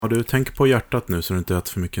Ja, du tänker på hjärtat nu så du inte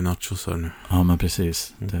äter för mycket nachos här nu. Ja, men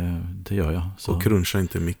precis. Det gör jag. Så. Och cruncha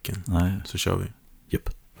inte i micken. Nej. Så kör vi. Japp.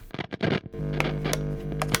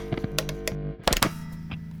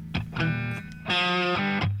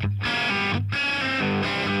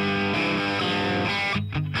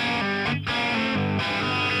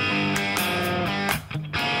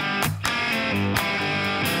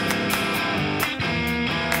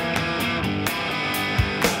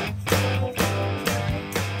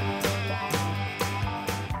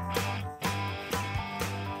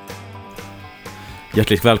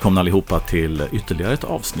 Hjärtligt välkomna allihopa till ytterligare ett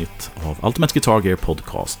avsnitt av Ultimate Guitar Gear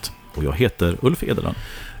Podcast. Och jag heter Ulf Ederlund.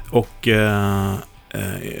 Och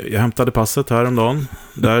jag hämtade passet här om dagen.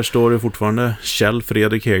 Där står det fortfarande Kjell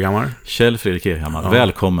Fredrik Heghammar. Kjell Fredrik Heghammar,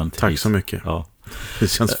 välkommen till Tack så mycket. Ja. Det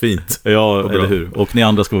känns fint. Ja, eller hur? Och ni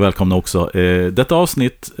andra ska vara välkomna också. Detta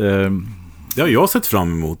avsnitt... Det har jag sett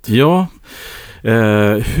fram emot. Ja,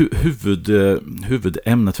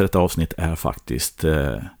 huvudämnet för detta avsnitt är faktiskt...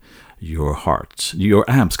 Your heart. Your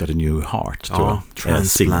amp's got a new heart. Ja,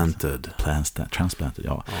 transplanted. Transplanted,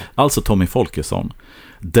 ja. Alltså Tommy Folkesson.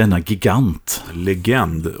 Denna gigant.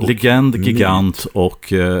 Legend, gigant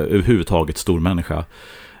och överhuvudtaget stor människa.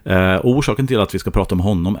 Och orsaken till att vi ska prata om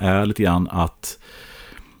honom är lite grann att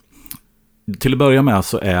till att börja med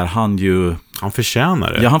så är han ju... Han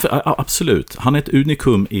förtjänar det. Ja, absolut. Han är ett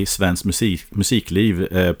unikum i svensk musikliv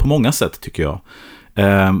på många sätt tycker jag.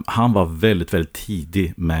 Han var väldigt, väldigt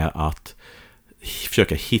tidig med att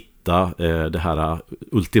försöka hitta det här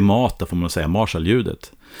ultimata, får man säga,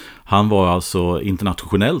 Marshall-ljudet. Han var alltså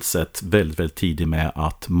internationellt sett väldigt, väldigt tidig med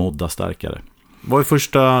att modda starkare. Vad är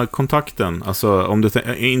första kontakten? Alltså, om du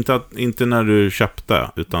inte när du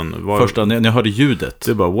köpte, utan... Första, när jag hörde ljudet.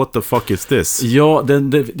 Det är bara, what the fuck is this? Ja,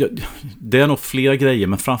 det är nog flera grejer,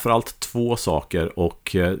 men framförallt två saker.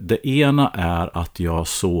 Och det ena är att jag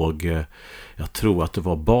såg... Jag tror att det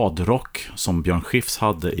var Badrock som Björn Skifs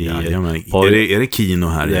hade i... Är det Kino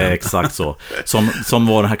här igen? Ja, exakt så. Som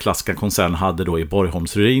var den här klassiska konserten hade då i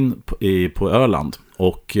Borgholmsruin på Öland.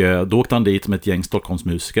 Och då åkte han dit med ett gäng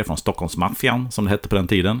Stockholmsmusiker från Stockholmsmaffian, som det hette på den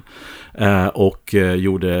tiden. Och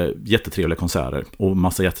gjorde jättetrevliga konserter och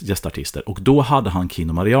massa gästartister. Och då hade han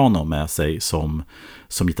Kino Mariano med sig som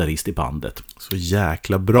gitarrist i bandet. Så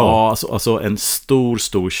jäkla bra. Ja, alltså en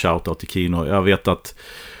stor shoutout till Kino. Jag vet att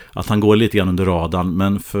han går lite grann under radarn,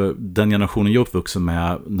 men för den generationen jag uppvuxen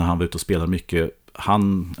med när han var ute och spelade mycket,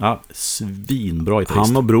 svinbra gitarrist.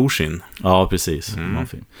 Han och brorsin. Ja, precis.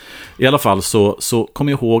 I alla fall så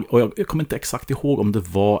kommer jag ihåg, och jag kommer inte exakt ihåg om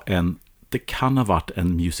det kan ha varit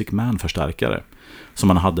en Music Man-förstärkare som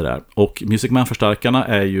han hade där. Och Music Man-förstärkarna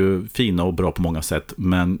är ju fina och bra på många sätt,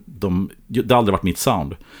 men det har aldrig varit mitt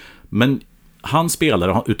sound. Men han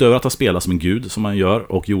spelade, utöver att han spelar som en gud som han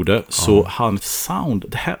gör och gjorde, så han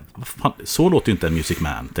sound, så låter ju inte en Music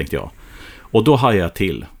Man, tänkte jag. Och då hajade jag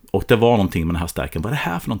till. Och det var någonting med den här stärken. Vad är det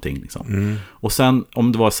här för någonting liksom? Och sen,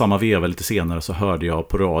 om det var samma veva lite senare, så hörde jag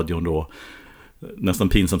på radion då, nästan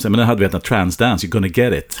pinsamt, men den hade vi Transdance, You're Gonna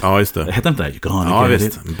Get It. Ja, just det. Hette inte det? You're Gonna Get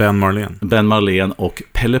It. Ben Marlene och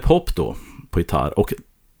Pelle Pop då på gitarr. Och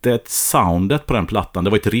det soundet på den plattan, det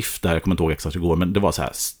var ett riff där, jag kommer inte ihåg exakt hur det går, men det var så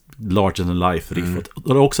här larger than life riffet. Och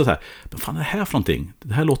det var också så här, men fan är det här för någonting?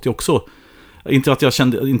 Det här låter ju också, inte att jag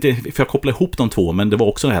kände, inte för jag kopplade ihop de två, men det var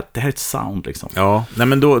också det här är ett sound liksom. Ja, nej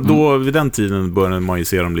men då vid den tiden började man ju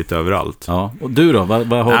se dem lite överallt. Ja, och du då? Vad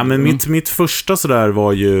har nej, men mitt första sådär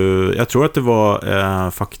var ju, jag tror att det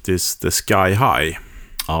var faktiskt Sky High.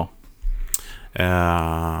 Ja.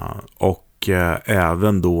 Och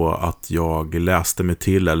även då att jag läste mig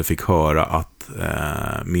till eller fick höra att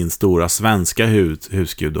min stora svenska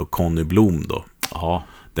husgud då, Conny Blom då. Ja.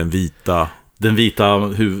 Den vita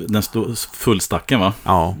fullstacken, va?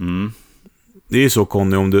 Ja. Det är ju så,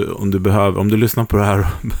 Conny, om du lyssnar på det här och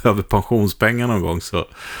behöver pensionspengar någon gång, så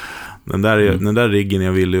den där riggen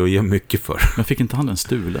jag ville ge mycket för. Men fick inte han den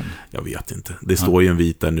stulen? Jag vet inte. Det står ju en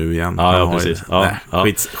vit där nu igen. Ja, precis.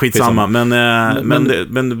 Skitsamma.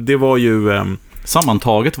 Men det var ju...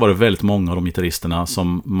 Sammantaget var det väldigt många av de gitarristerna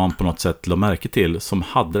som man på något sätt la märke till som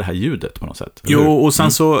hade det här ljudet på något sätt. Jo, och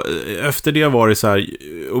sen så efter det var det så här,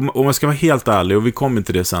 om man ska vara helt ärlig, och vi kommer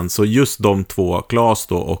till det sen, så just de två, Claes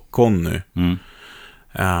då och Conny,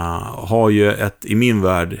 har ju i min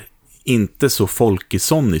värld inte så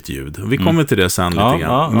folkisonnigt ljud. Vi kommer till det sen lite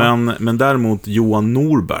grann. Men däremot Johan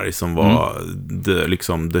Norberg som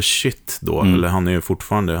var the shit då, eller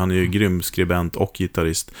han är ju grym skribent och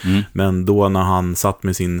gitarrist. Men då när han satt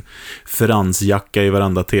med sin fransjacka i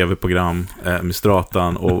varenda tv-program med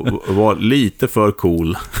stratan och var lite för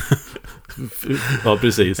cool Ja,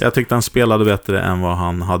 precis. Jag tyckte han spelade bättre än vad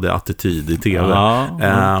han hade attityd i tv.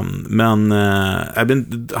 Men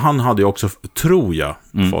han hade ju också, tror jag,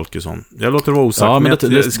 Folkesson. Jag låter det vara osagt, men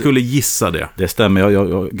jag skulle gissa det. Det stämmer,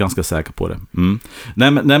 jag är ganska säker på det.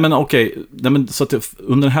 Nej men okej. Nej, men, så att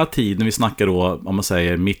under den här tiden vi snackar då, om man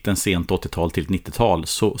säger mitten, sent 80-tal till 90-tal,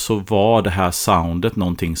 så var det här soundet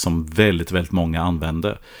någonting som väldigt, väldigt många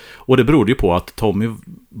använde. Och det berodde ju på att Tommy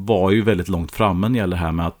var ju väldigt långt framme när det gäller det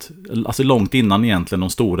här med att, alltså långt innan egentligen de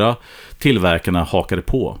stora tillverkarna hakade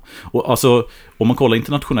på. Och alltså, om man kollar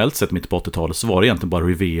internationellt sett mitt på 80-talet så var det egentligen bara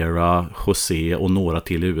Rivera, José och några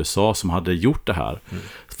till i USA som hade gjort det här.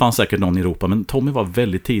 Det fanns säkert någon i Europa, men Tommy var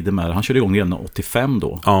väldigt tidig med det. Han körde igång redan 85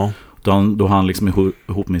 då. Ja. Då han liksom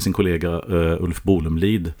ihop med sin kollega Ulf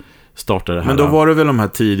Bolumlid startade det här. Men då var det väl de här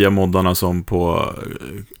tidiga moddarna som på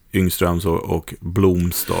Yngströms och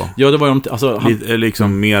Bloms då. Ja, det var de, alltså,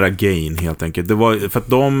 liksom mera gain helt enkelt. Det var för att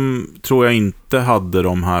de tror jag inte hade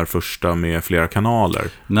de här första med flera kanaler.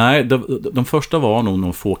 Nej, de första var nog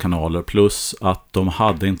några få kanaler, plus att de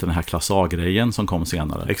hade inte den här klass A-grejen som kom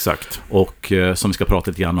senare. Exakt. Och som vi ska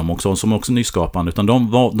prata lite grann om också, som också nyskapande, utan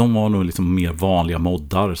de var nog liksom mer vanliga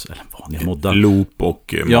moddar, eller vanliga moddar. Loop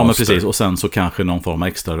och master. Ja, men precis, och sen så kanske någon form av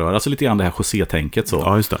extra rör, alltså lite grann det här José-tänket så.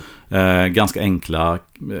 Ja, just det. Ganska enkla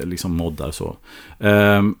liksom moddar så.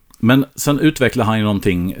 Men sen utvecklade han ju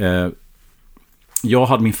någonting. Jag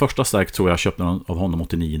hade min första stärk, tror jag köpte av honom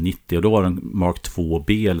 89-90, och då var den Mark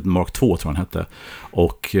 2B, eller Mark 2 tror jag den hette.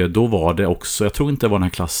 Och då var det också, jag tror inte det var den här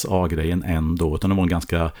klass A-grejen ändå, utan det var en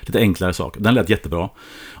ganska lite enklare sak. Den lät jättebra.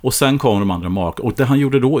 Och sen kom de andra Mark, och det han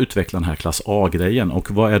gjorde då utvecklade den här klass A-grejen.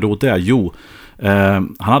 Och vad är då det? Jo,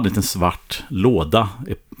 han hade en liten svart låda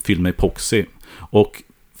fylld med epoxy. Och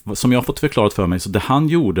som jag har fått förklarat för mig, så det han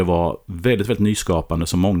gjorde var väldigt, väldigt nyskapande,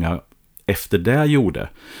 som många efter det gjorde.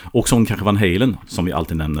 Och som kanske Van Halen, som vi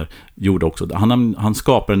alltid nämner, gjorde också. Han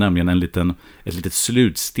skapade nämligen ett litet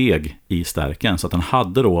slutsteg i stärken, så att han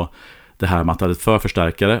hade då det här med att han hade ett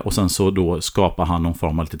förförstärkare, och sen så då skapade han någon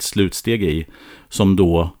form av litet slutsteg i, som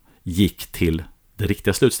då gick till det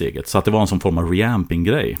riktiga slutsteget. Så att det var en sån form av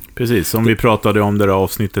reamping-grej. Precis, som vi pratade om det där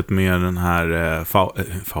avsnittet med den här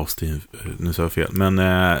Faustin, nu sa jag fel, men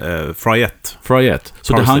Fryette.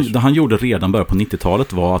 Så det han gjorde redan början på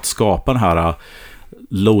 90-talet var att skapa den här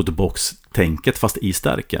loadbox-tänket fast i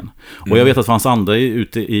stärken. Och jag vet att det fanns andra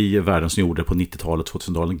ute i världen som gjorde det på 90-talet,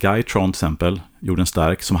 2000-talet. Guytron till exempel gjorde en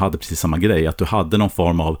stärk som hade precis samma grej, att du hade någon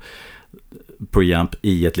form av preamp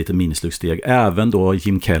i ett litet minislugsteg. Även då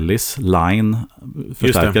Jim Kellys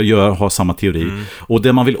line-förstärkare har samma teori. Och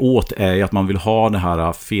det man vill åt är att man vill ha den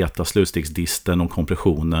här feta slutstegsdisten och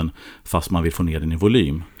kompressionen, fast man vill få ner den i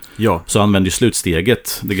volym. Ja. Så använder ju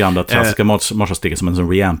slutsteget, det gamla klassiska Marshall-steget, som en sån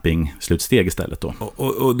reamping-slutsteg istället då.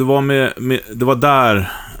 Och det var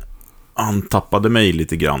där han tappade mig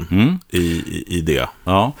lite grann i det.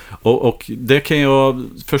 Ja, och det kan jag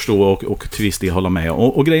förstå och till viss del hålla med.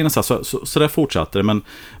 Och grejen är så där fortsatte det.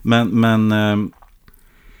 Men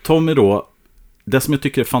Tommy då, det som jag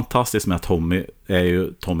tycker är fantastiskt med Tommy är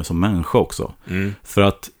ju Tommy som människa också. För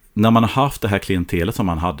att när man har haft det här klientelet som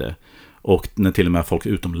man hade, och när till och med folk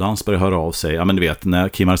utomlands började höra av sig, ja men du vet, när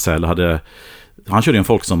Kim Marcel han körde en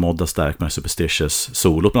folk som moddade stark med Superstitious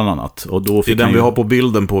solo bland annat. Och då fick det är den vi har på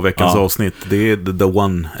bilden på veckans avsnitt. Det är the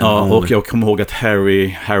one. Ja, och jag kommer ihåg att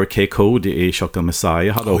Harry K. Code i Shotgun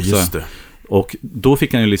Messiah hade också. Just det. Och då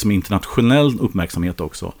fick han ju liksom internationell uppmärksamhet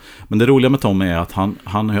också. Men det roliga med Tom är att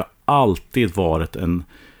han har ju alltid varit en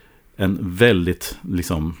väldigt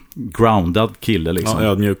liksom grounded kille liksom.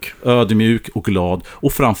 Ja, ödmjuk och glad,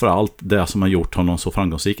 och framförallt det som har gjort honom så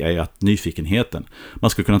framgångsrik är att nyfikenheten. Man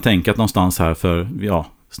skulle kunna tänka att någonstans här för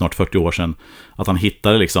snart 40 år sedan att han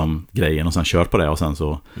hittade liksom grejen och sen kört på det och sen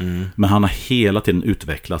så. Men han har hela tiden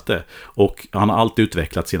utvecklat det, och han har alltid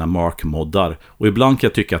utvecklat sina Mark-moddar, och ibland kan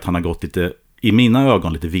jag tycka att han har gått lite, i mina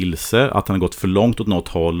ögon, lite vilse, att han har gått för långt åt något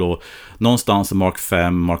håll, och någonstans i Mark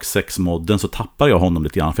 5, Mark 6-modden så tappar jag honom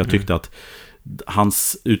lite grann, för jag tyckte att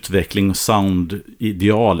hans utveckling och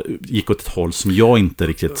sound-ideal gick åt ett håll som jag inte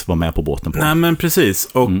riktigt var med på båten på. Nej, men precis.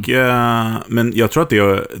 Och, men jag tror att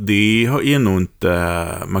det är nog inte,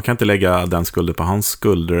 man kan inte lägga den skulden på hans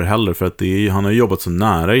skulder heller, för att han har jobbat så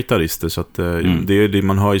nära gitarrister, så att det är det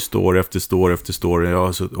man hör i story efter story efter story. Jag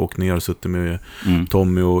har åkt ner och suttit med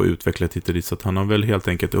Tommy och utvecklat hit och dit, så att han har väl helt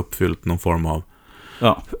enkelt uppfyllt någon form av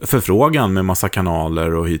förfrågan med massa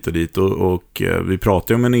kanaler och hit och dit, och vi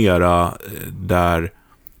pratar ju om en era där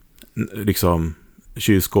liksom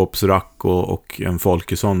kylskåpsrack och en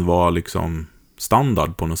Folkesson var liksom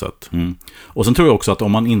standard på något sätt. Och sen tror jag också att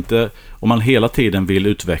om man hela tiden vill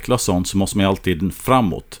utveckla sånt, så måste man alltid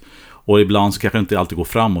framåt. Och ibland så kanske det inte alltid går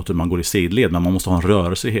framåt utan man går i sidled, men man måste ha en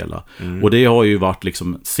rörelse i hela. Och det har ju varit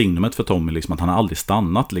liksom signumet för Tommy, liksom, att han har aldrig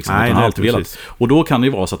stannat. Liksom, Nej, han har alltid velat. Och då kan det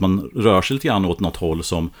ju vara så att man rör sig lite grann åt något håll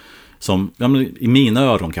som ja, men i mina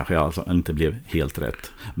öron kanske jag alltså inte blev helt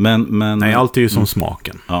rätt. Men nej, allt är ju som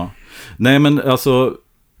smaken. Ja. Nej, men alltså,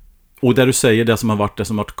 och där du säger det som har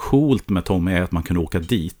varit coolt med Tommy är att man kan åka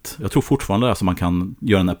dit. Jag tror fortfarande det är så man kan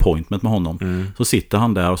göra en appointment med honom. Så sitter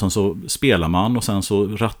han där och sen så spelar man och sen så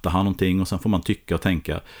rattar han någonting och sen får man tycka och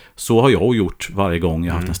tänka. Så har jag gjort varje gång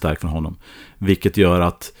jag har haft en stärk från honom. Vilket gör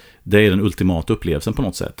att det är den ultimata upplevelsen på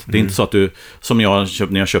något sätt. Det är inte så att du, som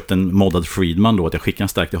när jag köpte en moddad Friedman då, att jag skickade en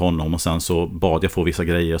stärk till honom och sen så bad jag få vissa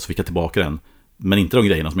grejer så fick jag tillbaka den. Men inte de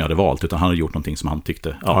grejerna som jag hade valt, utan han hade gjort någonting som han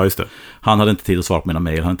tyckte. Ja, just det. Han hade inte tid att svara på mina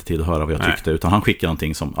mejl, han hade inte tid att höra vad jag tyckte, utan han skickade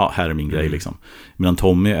någonting som, här är min grej liksom. Medan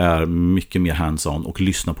Tommy är mycket mer hands-on och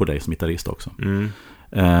lyssnar på dig som gitarrist också.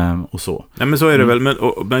 Och så. Nej, men så är det väl.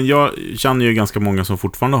 Men jag känner ju ganska många som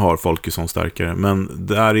fortfarande har Folkesson-stärkare, men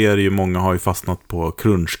där är det ju många har ju fastnat på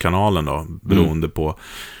crunch-kanalen då, beroende på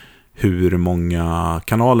hur många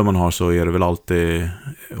kanaler man har, så är det väl alltid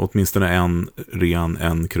åtminstone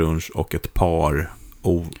en crunch och ett par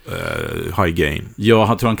high gain. Ja,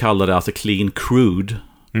 jag tror han kallar det alltså clean crude.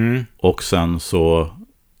 Och sen så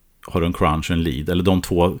har du en crunch och en lead. Eller de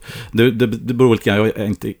två, det beror lite, jag har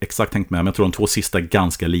inte exakt tänkt med, men jag tror de två sista är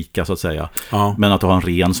ganska lika så att säga. Ja. Men att du har en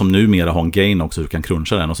ren som numera har en gain också, så du kan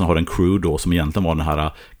cruncha den. Och sen har du en crude då, som egentligen var den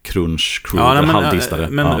här crunch eller halvdistare.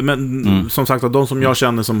 Men som sagt, de som jag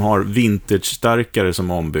känner som har vintage-stärkare som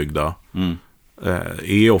är ombyggda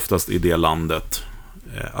är oftast i det landet.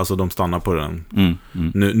 Alltså de stannar på den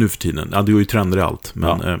nu för tiden. Ja, det är ju trender i allt.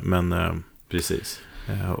 Men precis.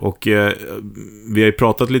 Och vi har ju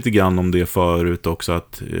pratat lite grann om det förut också,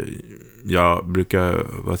 att jag brukar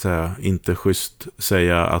inte schysst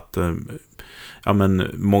säga att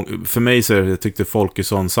för mig så jag tyckte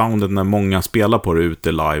Folkesson-soundet när många spelar på det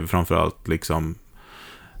ute live, framförallt liksom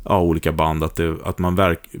olika band, att man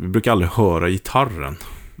vi brukar aldrig höra gitarren.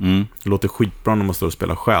 Det låter skitbra när man står och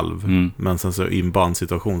spelar själv, men sen så i en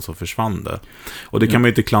bandsituation så försvann det. Och det kan man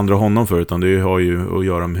ju inte klandra honom för, utan det har ju att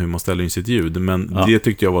göra med hur man ställer in sitt ljud. Men det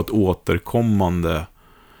tyckte jag var ett återkommande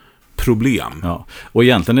problem. Ja. Och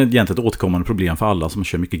egentligen ett återkommande problem för alla som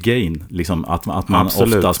kör mycket gain. Liksom att man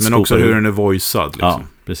oftast, men också hur den är voicead. Liksom. Ja,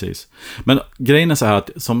 precis. Men grejen är så här att,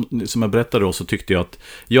 som jag berättade då, så tyckte jag att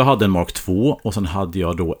jag hade en Mark 2 och sen hade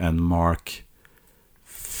jag då en Mark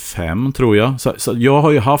 5 tror jag. Så jag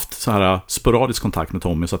har ju haft så här sporadisk kontakt med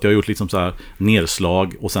Tommy, så att jag har gjort liksom så här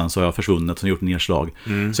nedslag och sen så har jag försvunnit och gjort nedslag.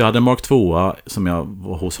 Så jag hade en Mark 2 som jag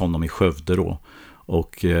var hos honom i Skövde då,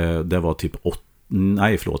 och det var typ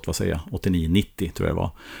 89-90 tror jag det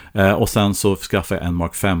var. Och sen så skaffade jag en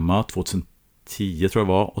Mark 5 2010 tror jag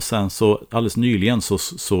var, och sen så alldeles nyligen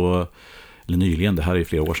eller nyligen, det här är ju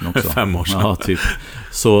flera år sedan också. 5 år sedan. Ja, typ.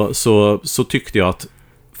 Så tyckte jag att,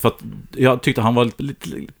 för att jag tyckte han var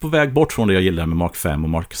lite på väg bort från det jag gillade med Mark 5 och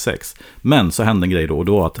Mark 6. Men så hände en grej då, och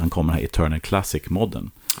då att han kom med den här Eternal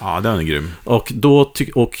Classic-modden. Ja, den är grym. Och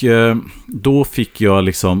då fick jag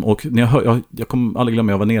liksom, och när jag kommer aldrig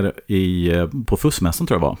glömma, jag var nere på Fussmässan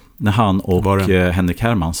tror jag var, när han och Henrik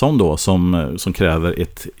Hermansson då, som kräver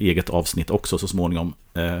ett eget avsnitt också så småningom,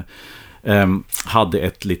 hade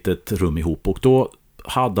ett litet rum ihop, och då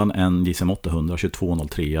hade han en JSM 800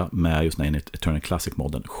 2203 med just en Eternal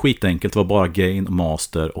Classic-modden. Skitenkelt, det var bara gain,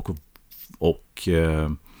 master och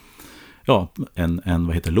en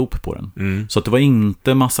vad heter loop på den. Så att det var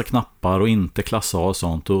inte massa knappar och inte klass A och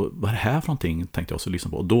sånt. Och vad är det här för någonting, tänkte jag så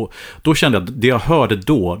lyssna på. Då kände jag, det jag hörde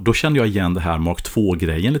då kände jag igen det här Mark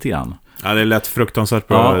 2-grejen lite grann. Ja, det lät fruktansvärt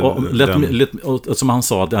bra. Ja, och som han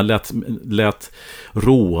sa, det lät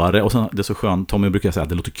råare, och sen, det är så skönt, Tommy brukar säga att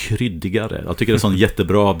det låter kryddigare. Jag tycker det är en sån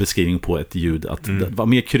jättebra beskrivning på ett ljud, att det var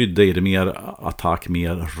mer krydda i det, mer attack,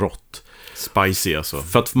 mer rått. Spicy alltså.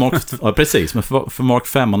 För att precis, men för Mark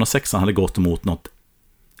 5 och 6 hade gått emot något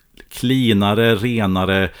cleanare,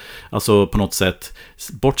 renare, alltså på något sätt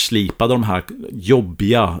bortslipade de här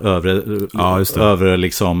jobbiga över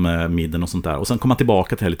liksom midden och sånt där. Och sen kom man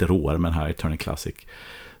tillbaka till det lite råare med den här Eternal Classic.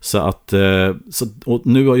 Så att och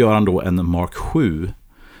nu gör han då en Mark 7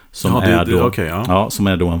 som som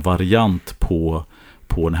är då en variant på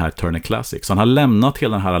den här Eternal Classic. Så han har lämnat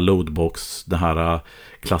hela den här loadbox, den här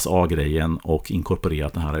klass A-grejen, och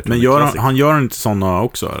inkorporerat den här Eternal Classic. Men han gör inte sådana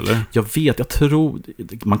också, eller? Jag vet, jag tror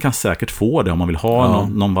man kan säkert få det om man vill ha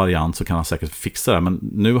någon variant, så kan han säkert fixa det. Men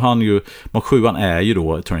nu han ju, Mark 7 är ju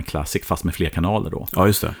då Eternal Classic fast med fler kanaler då. Ja,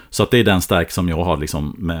 just det. Så att det är den stärk som jag har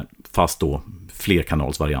liksom med, fast då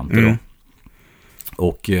flerkanalsvarianter då.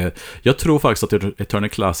 Och jag tror faktiskt att Eternal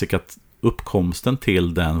Classic, att uppkomsten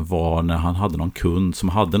till den var när han hade någon kund som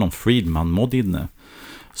hade någon Friedman-mod inne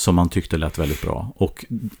som man tyckte lät väldigt bra. Och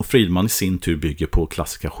Friedman i sin tur bygger på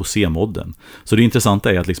klassiska José-modden. Så det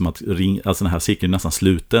intressanta är att, liksom alltså den här cirkeln är nästan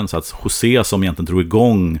sluten, så att José som egentligen drog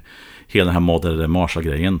igång hela den här moddade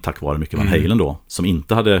Marshall-grejen tack vare mycket Van Halen då, som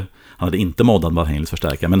inte hade, han hade inte moddat Van Halens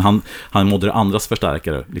förstärkare, men han moddade andras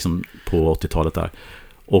förstärkare liksom på 80-talet där.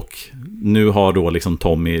 Och nu har då liksom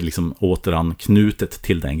Tommy liksom återanknutet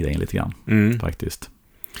till den grejen lite grann, faktiskt.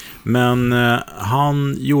 Men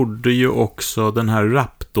han gjorde ju också den här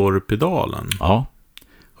Raptor-pedalen. Ja,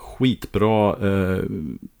 skitbra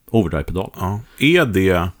overdrive-pedal. Ja. Är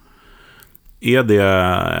det,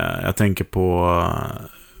 jag tänker på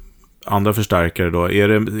andra förstärkare då,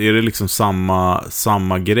 är det liksom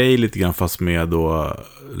samma grej lite grann fast med då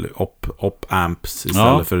op-amps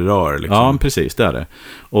istället för rör liksom? Ja, precis, det är det.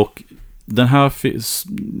 Och den här,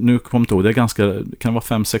 nu kommer jag ihåg, det är ganska, kan vara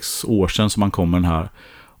 5-6 år sedan som man kommer den här.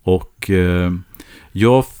 Och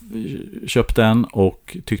jag köpte den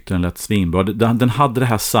och tyckte den lät svinbra. Den hade det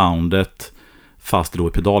här soundet fast då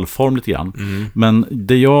i pedalform lite grann. Men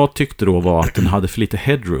det jag tyckte då var att den hade för lite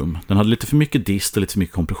headroom. Den hade lite för mycket dist och lite för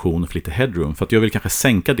mycket kompression och för lite headroom. För att jag vill kanske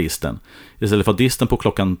sänka disten. Istället för disten på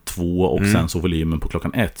klockan 2 och sen så volymen på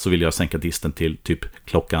klockan 1, så vill jag sänka disten till typ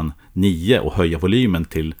klockan 9 och höja volymen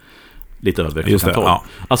till lite över klockan 12. Ja.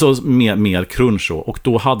 Alltså mer crunch. Och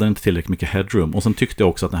då hade den inte tillräckligt mycket headroom. Och sen tyckte jag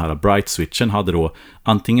också att den här bright switchen hade då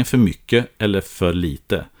antingen för mycket eller för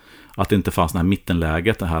lite. Att det inte fanns det här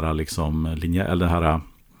mittenläget, det här liksom linje, eller det här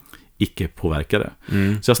icke-påverkade.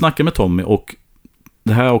 Så jag snackade med Tommy, och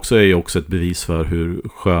det här också är ju också ett bevis för hur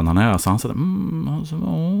skön han är. Så han sa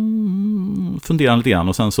funderade lite grann,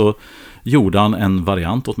 och sen så gjorde han en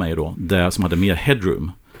variant åt mig då, där som hade mer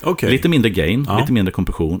headroom. Okay. Lite mindre gain, lite mindre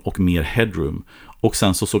kompression och mer headroom. Och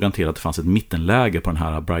sen så såg han till att det fanns ett mittenläge på den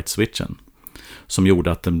här bright switchen som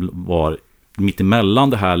gjorde att den var mittemellan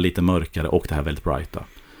det här lite mörkare och det här väldigt brighta.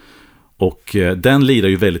 Och den lirar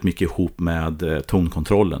ju väldigt mycket ihop med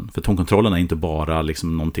tonkontrollen. För tonkontrollen är inte bara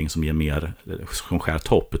liksom någonting som ger mer som skär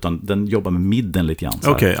topp, utan den jobbar med midden lite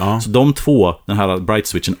grann. Så de två, den här bright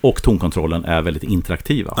switchen och tonkontrollen, är väldigt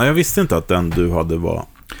interaktiva. Ja, jag visste inte att den du hade var...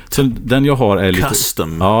 Så den jag har är lite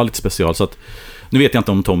custom. Ja, lite special. Så att, nu vet jag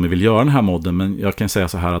inte om Tommy vill göra den här modden, men jag kan säga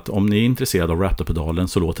så här att om ni är intresserade av Raptor-pedalen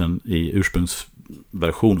så låter den i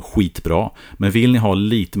ursprungsversion skitbra. Men vill ni ha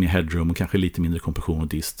lite mer headroom och kanske lite mindre kompression och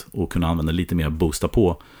dist och kunna använda lite mer boosta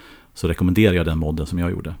på, så rekommenderar jag den modden som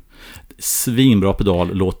jag gjorde. Svinbra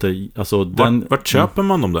pedal, låter... Alltså vart köper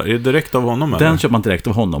man dem där? Är det direkt av honom? Den köper man direkt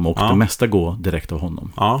av honom, och det mesta går direkt av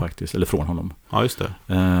honom faktiskt, eller från honom. Ja, just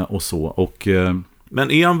det. Och så, och...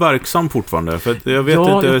 Men är han verksam fortfarande? För jag vet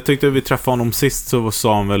inte, jag tyckte vi träffade honom sist, så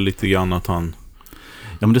sa han väl lite grann att han...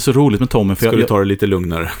 Ja, men det är så roligt med Tommy, för jag ta det lite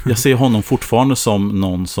lugnare. Jag ser honom fortfarande som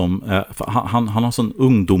någon som han har sån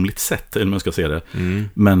ungdomligt sätt, eller man ska säga det.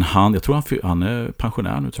 Men jag tror han är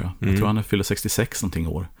pensionär nu, tror jag. Jag tror han fyller 66 någonting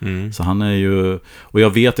år. Så han är ju, och jag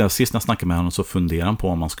vet att sist när jag snackade med honom så funderade han på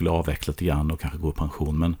om man skulle avveckla lite grann och kanske gå i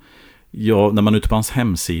pension. Men när man är ute på hans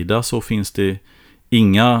hemsida så finns det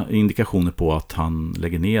inga indikationer på att han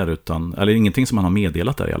lägger ner, eller ingenting som han har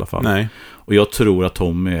meddelat där i alla fall. Nej. Och jag tror att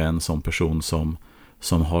Tommy är en sån person som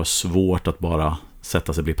har svårt att bara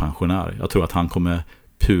sätta sig och bli pensionär. Jag tror att han kommer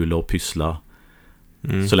pula och pyssla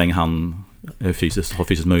så länge han har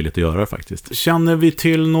fysiskt möjlighet att göra det faktiskt. Känner vi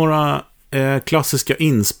till några klassiska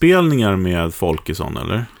inspelningar med Folkesson,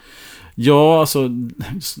 eller? Ja, alltså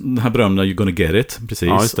den här berömda You're Gonna Get It,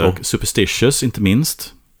 precis. Och Superstitious, inte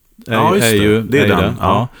minst. Det är den.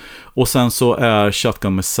 Ja. Och sen så är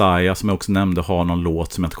Shotgun Messiah, som jag också nämnde, har någon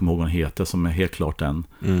låt som jag inte kommer ihåg vad den heter, som är helt klart den.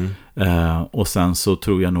 Och sen så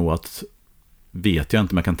tror jag nog att, vet jag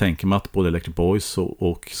inte, men jag kan tänka mig att både Electric Boys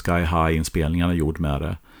och Sky High-inspelningarna är gjord med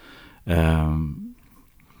det.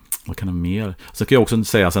 Vad kan det mer? Så kan jag också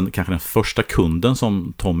säga att kanske den första kunden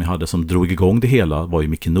som Tommy hade som drog igång det hela var ju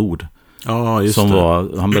Micke Nord. Ja, just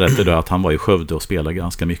han berättade att han var i Skövde och spelade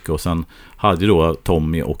ganska mycket, och sen hade då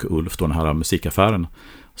Tommy och Ulf då den här musikaffären,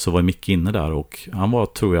 så var Micke inne där, och han var,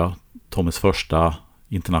 tror jag, Tommys första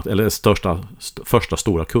första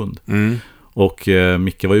stora kund. Och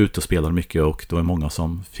Micke var ute och spelade mycket, och det var många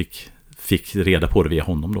som fick reda på det via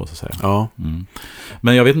honom då, så att säga. Ja.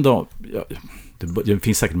 Men jag vet inte, det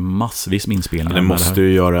finns säkert massvis med inspelningar. Det måste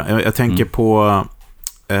ju göra. Jag tänker på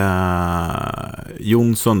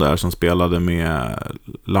Jonsson där som spelade med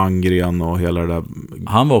Langgren och hela det där.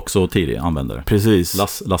 Han var också tidig användare.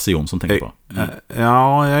 Precis. Lasse Jonsson tänker på.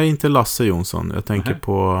 Ja, jag är inte Lasse Jonsson. Jag tänker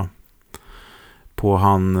på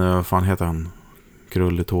han, vad fan heter han?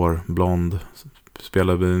 Krulligt hår, blond.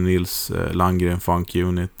 Spelade med Nils Langgren Funk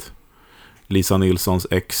Unit. Lisa Nilssons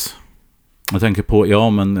ex. Jag tänker på,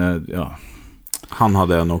 ja. Han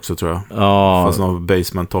hade en också, tror jag. Ja. Fast någon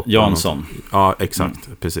basement top. Jansson. Ja, exakt.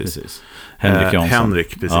 Precis. Henrik Jansson.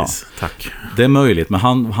 Henrik, precis. Ja. Tack. Det är möjligt, men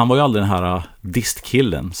han var ju aldrig den här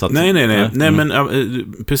distkillen. Så att, nej, men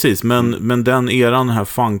precis. Men den eran, den här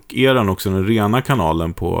funk-eran också, den rena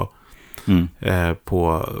kanalen på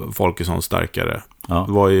Folkesson starkare. Ja.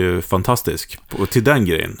 Var ju fantastisk till den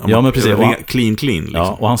grejen. Ja, men precis. Clean liksom.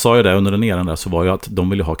 Ja, och han sa ju det under den eran där, så var ju att de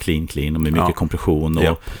ville ha clean och med mycket kompression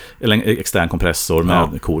och eller en extern kompressor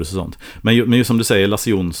med chorus och sånt. Men just som du säger,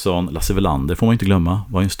 Lasse Welander får man inte glömma,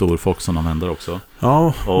 var ju en stor Folkesson-användare också.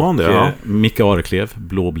 Ja, var han det? Ja. Micke Areklev,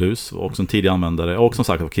 Blå Blues, och också en tidig användare, och som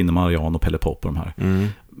sagt Kinder Marian och Pelle Pop och de här.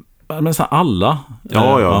 Men så alla...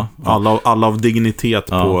 Alla av dignitet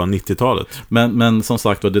på 90-talet. Men som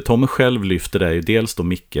sagt, det Tommy själv lyfter det är ju dels då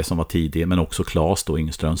Micke som var tidig, men också Claes då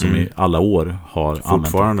Yngström som i alla år har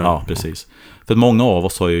fortfarande. Ja, precis. För många av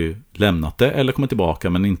oss har ju lämnat det eller kommit tillbaka,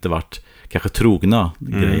 men inte varit kanske trogna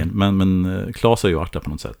grejen. Men Claes har ju varit där på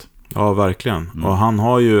något sätt. Ja, verkligen. Och han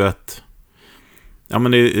har ju ett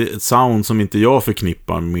sound som inte jag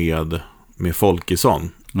förknippar med Folkesson.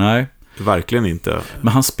 Nej. Verkligen inte.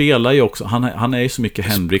 Men han spelar ju också, han är ju så mycket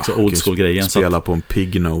Hendrix och old school-grejen. Spelar på en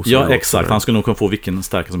pig nose. Ja, exakt. Han skulle nog kunna få vilken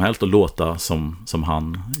stärkare som helst och låta som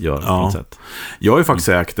han gör på något sätt. Jag har ju faktiskt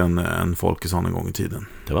ägt en Folkesson en gång i tiden.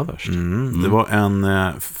 Det var värst. Det var en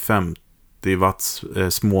 50 watts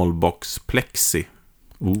smallbox plexi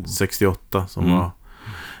 68 som var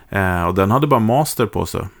och den hade bara master på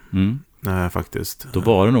sig. Faktiskt. Då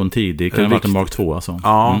var det nog en tidig, kan det ha varit en Mark 2 alltså.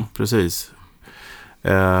 Ja, precis.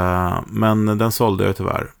 Men den sålde jag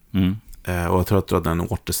tyvärr. Och jag tror att den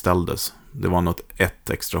återställdes. Det var ett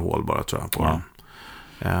extra hål bara, tror jag, på den.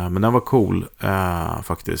 Men den var cool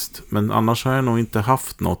faktiskt. Men annars har jag nog inte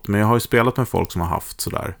haft något. Men jag har ju spelat med folk som har haft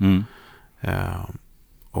sådär.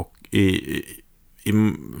 Och i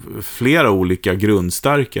flera olika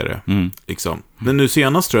grundstärkare liksom. Men nu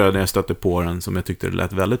senast tror jag när jag stötte på den som jag tyckte det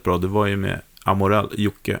lät väldigt bra, det var ju med Amorell,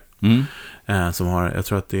 Jocke. Som har, jag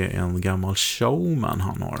tror att det är en gammal Showman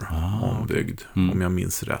han har ombyggd, om jag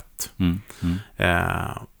minns rätt.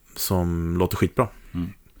 Som låter skitbra.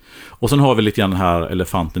 Och sen har vi lite grann den här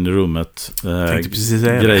elefanten i rummet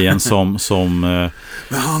grejen som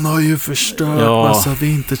men han har ju förstört massa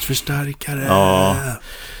vintage-förstärkare. Ja.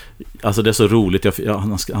 Alltså det är så roligt.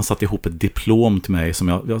 Han satt ihop ett diplom till mig som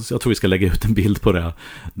jag tror vi ska lägga ut en bild på det.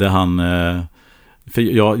 Där han för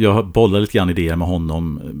jag bollade lite grann idéer med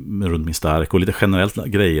honom runt min stärk och lite generellt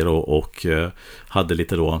grejer och hade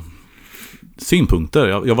lite då synpunkter.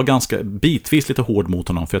 Jag var ganska bitvis lite hård mot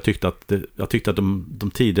honom, för jag tyckte att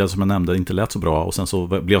de tidigare som jag nämnde inte lät så bra, och sen så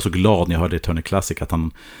blev jag så glad när jag hörde i Turner Classic att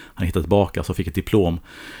han hittade tillbaka, så fick ett diplom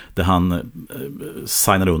där han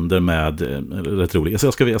signade under med rätt roligt.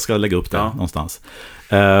 Så jag ska lägga upp det någonstans.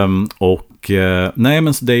 Nej,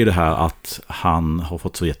 men det är ju det här att han har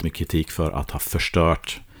fått så jättemycket kritik för att ha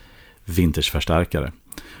förstört vintageförstärkare.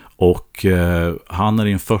 Och han är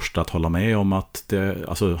den första att hålla med om att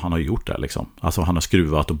han har gjort det liksom. Alltså han har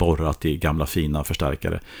skruvat och borrat i gamla fina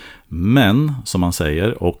förstärkare. Men som han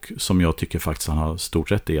säger, och som jag tycker faktiskt han har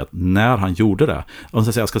stort rätt i, att när han gjorde det,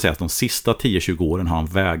 jag ska säga att de sista 10-20 åren har han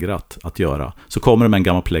vägrat att göra. Så kommer det med en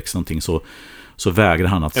gammal plex någonting, så vägrar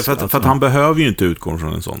han att... För att han behöver ju inte utgå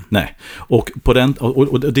från en sån. Nej, och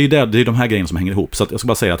det är de här grejerna som hänger ihop. Så att jag ska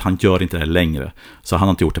bara säga att han gör inte det längre. Så han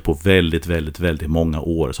har inte gjort det på väldigt, väldigt, väldigt många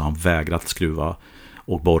år. Så han vägrat skruva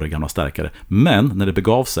och borra gamla stärkare. Men när det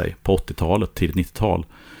begav sig på 80-talet, tidigt 90-tal,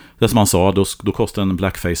 det som han sa, då kostade en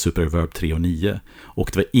Blackface Super Reverb 3,9. Och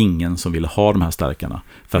det var ingen som ville ha de här stärkarna.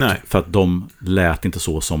 För att de lät inte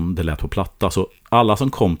så som det lät på platta. Så alla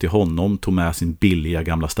som kom till honom tog med sin billiga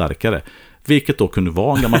gamla stärkare. Vilket då kunde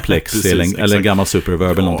vara en gammal Plex eller en gammal Super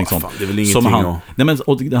Reverb eller någonting sånt. Det är väl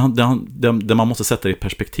ingenting det man måste sätta i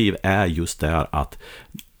perspektiv är just det att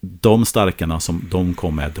de stärkarna som de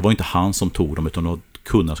kom med, det var inte han som tog dem, utan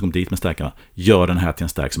kunderna som kom dit med stärkarna, gör den här till en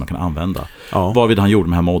stärk som man kan använda. Varvid han gjorde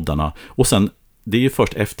de här moddarna. Och sen, det är ju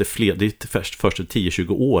först efter först 10-20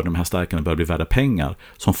 år de här stärkarna börjar bli värda pengar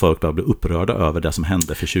som folk börjar bli upprörda över det som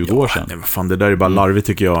hände för 20 år sedan. Nej, fan, det där är bara larvigt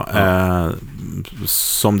tycker jag.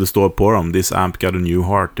 Som det står på dem, this amp got a new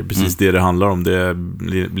heart. Det är precis det handlar om. Det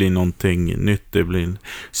blir någonting nytt. Det blir en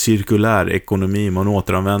cirkulär ekonomi. Man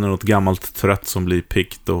återanvänder något gammalt trött som blir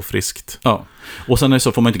piggt och friskt. Ja. Och sen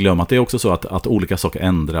så får man inte glömma att det är också så att olika saker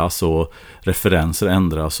ändras och referenser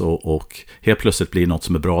ändras och helt plötsligt blir något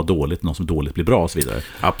som är bra dåligt, något som är dåligt blir bra och så vidare.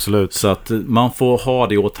 Absolut. Så att man får ha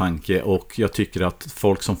det i åtanke, och jag tycker att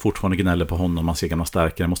folk som fortfarande gnäller på honom, man ser gamla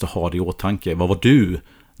stärkare, måste ha det i åtanke. Vad var du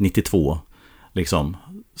 92 liksom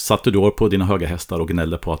satt du då på dina höga hästar och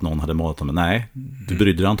gnällde på att någon hade målat dem? Nej, du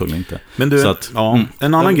brydde dig antagligen inte. Men du,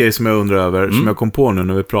 en annan grej som jag undrar över, som jag kom på nu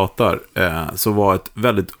när vi pratar, så var ett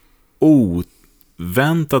väldigt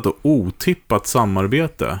oväntat och otippat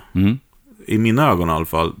samarbete, i mina ögon i alla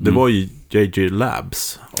fall. Det var ju JJ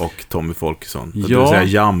Labs och Tommy Folkesson. Det vill säga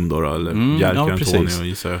Jam då, eller Jerker Antonio,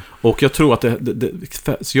 gissar jag. Och jag tror att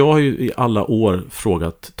så jag har ju i alla år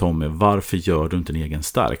frågat Tommy, varför gör du inte en egen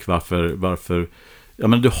stark? Varför ja,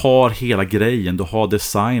 men du har hela grejen, du har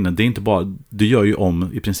designen. Det är inte bara, du gör ju om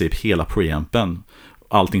i princip hela preampen,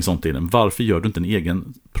 allting sånt i den. Varför gör du inte en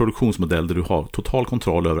egen produktionsmodell där du har total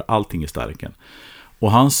kontroll över allting i stärken?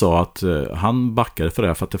 Och han sa att han backade för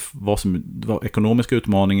det, för att det var ekonomiska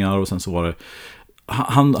utmaningar, och sen så var det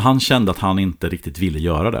han kände att han inte riktigt ville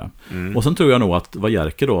göra det. Och sen tror jag nog att det var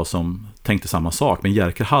Jerker då som tänkte samma sak, men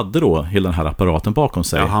Jerker hade då hela den här apparaten bakom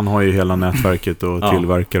sig. Ja, han har ju hela nätverket och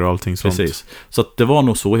tillverkare och allting sånt. Precis. Så att det var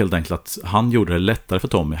nog så helt enkelt att han gjorde det lättare för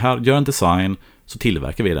Tommy. Här, gör en design, så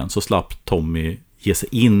tillverkar vi den. Så slapp Tommy ge sig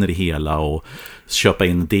in i det hela och köpa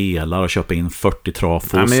in delar och köpa in 40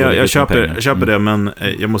 trafos. Ja, men jag köper det, men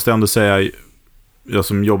jag måste ändå säga, jag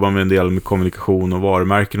som jobbar med en del med kommunikation och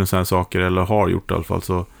varumärken och sådana saker, eller har gjort i alla fall,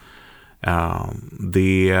 så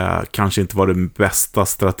det kanske inte var det bästa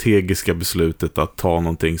strategiska beslutet att ta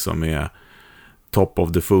någonting som är top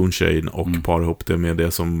of the phone chain och para ihop det med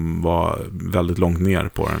det som var väldigt långt ner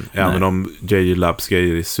på den. Även om JJ Labs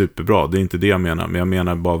grejer är superbra, det är inte det jag menar, men jag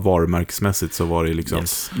menar bara varumärkesmässigt så var det liksom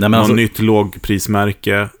något nytt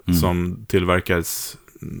lågprismärke som tillverkades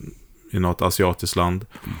i något asiatiskt land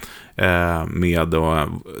med då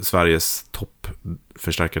Sveriges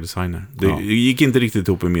toppförstärkardesigner. Det gick inte riktigt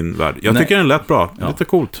ihop i min värld. Jag tycker den lät bra, lite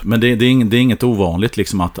coolt. Men det är inget ovanligt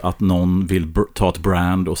liksom att någon vill ta ett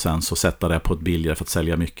brand och sen så sätta det på ett billigare för att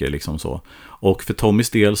sälja mycket liksom så. Och för Tommys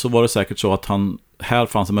del så var det säkert så att här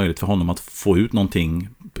fanns det möjlighet för honom att få ut någonting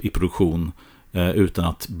i produktion utan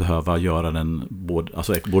att behöva göra den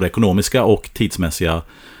både ekonomiska och tidsmässiga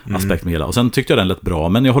aspekt med hela. Och sen tyckte jag den lät bra,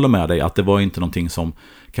 men jag håller med dig att det var inte någonting som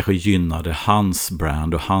kanske gynnade hans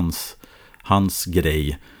brand och hans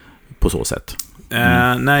grej på så sätt.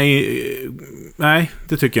 Nej,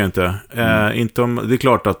 det tycker jag inte. Inte om, det är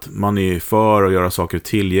klart att man är för att göra saker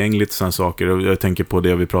tillgängligt och sådana saker. Och jag tänker på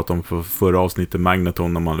det vi pratade om på förra avsnittet,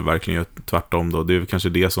 Magneton, när man verkligen gör tvärtom då. Det är kanske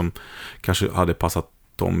det som kanske hade passat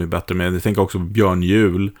Tommy bättre med. Jag tänker också på Björn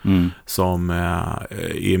Juhl som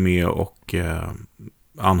är med och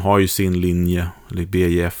han har ju sin linje,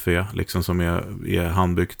 BJFE liksom, som är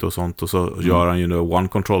handbyggt och sånt, och så gör han ju One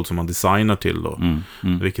Control som han designar till då,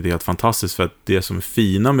 vilket är helt fantastiskt, för att det som är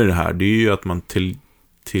fina med det här, det är ju att man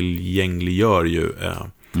tillgängliggör ju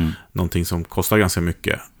någonting som kostar ganska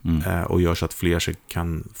mycket och gör så att fler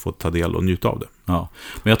kan få ta del och njuta av det. Ja.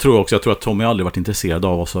 Men jag tror att Tommy aldrig varit intresserad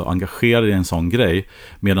av att vara så engagerad i en sån grej,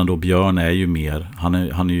 medan då Björn är ju mer,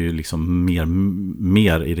 han är ju liksom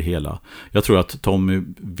mer i det hela. Jag tror att Tommy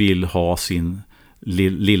vill ha sin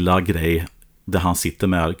lilla grej där han sitter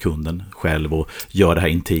med kunden själv och gör det här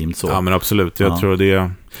intimt så. Ja, men absolut, jag tror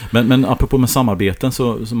det. Men apropå med samarbeten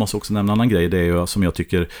så måste jag också nämna en annan grej, det är ju som jag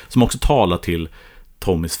tycker, som också talar till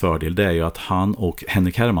Tommys fördel, det är ju att han och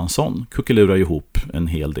Henrik Hermansson kuckelurar ihop en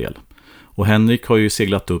hel del. Och Henrik har ju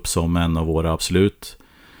seglat upp som en av våra absolut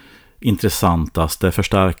intressantaste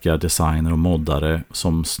förstärkardesigner och moddare,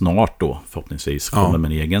 som snart då förhoppningsvis kommer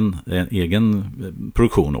med en egen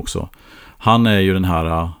produktion också. Han är ju den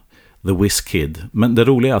här The Whiz Kid. Men det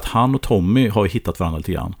roliga är att han och Tommy har hittat varandra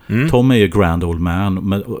lite grann. Tommy är ju grand old man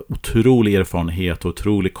med otrolig erfarenhet och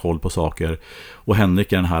otrolig koll på saker. Och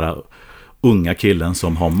Henrik är den här unga killen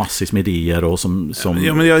som har massvis med idéer och som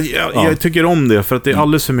ja, men jag tycker om det, för att det är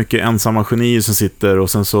alldeles för mycket ensamma genier som sitter och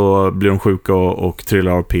sen så blir de sjuka och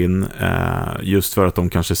trillar av pinn, just för att de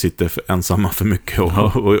kanske sitter ensamma för mycket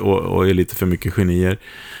och är lite för mycket genier.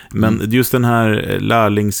 Men just den här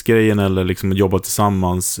lärlingsgrejen, eller liksom att jobba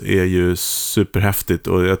tillsammans, är ju superhäftigt,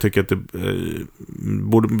 och jag tycker att det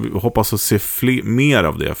borde hoppas att se mer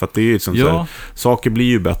av det, för att det är liksom så här, saker blir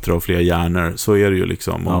ju bättre av fler hjärnor, så är det ju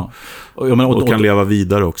liksom, och kan leva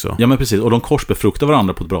vidare också. Ja, men precis, och de korsbefruktar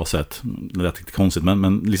varandra på ett bra sätt. Det är inte konstigt,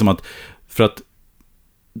 men liksom att, för att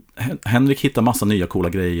Henrik hittar massa nya coola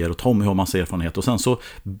grejer och Tommy har massa erfarenhet, och sen så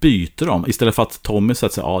byter de, istället för att Tommy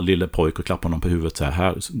sätter sig, lille pojk, och klappar honom på huvudet så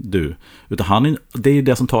här du, utan det är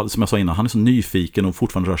det som jag sa innan, han är så nyfiken och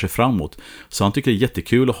fortfarande rör sig framåt, så han tycker det är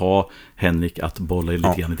jättekul att ha Henrik att bolla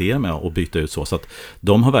lite grann idéer med och byta ut så att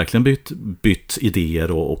de har verkligen bytt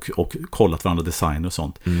idéer och kollat varandra design och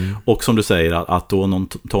sånt. Och som du säger, att då någon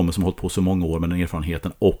Tommy som har hållit på så många år med den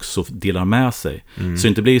erfarenheten också delar med sig, så det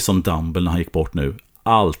inte blir som Dumble när han gick bort nu.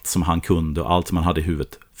 allt som han kunde och allt som han hade i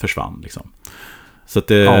huvudet försvann liksom. Så att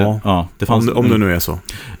det fanns... Om det nu är så.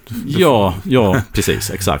 Ja,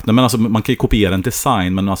 precis, exakt. Men alltså, man kan ju kopiera en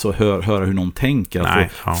design, men alltså höra hur någon tänker,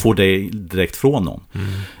 få det direkt från någon.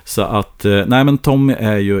 Så att, men Tommy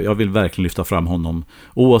är ju, jag vill verkligen lyfta fram honom,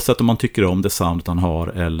 oavsett om man tycker om det soundet han har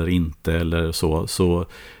eller inte, eller så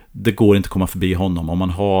det går inte att komma förbi honom. Om man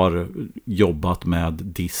har jobbat med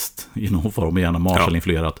dist i någon form, gärna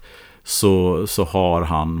Marshall-influerat, så har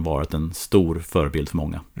han varit en stor förebild för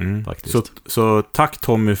många, faktiskt. Så tack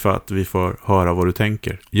Tommy för att vi får höra vad du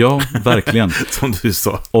tänker. Ja, verkligen. Som du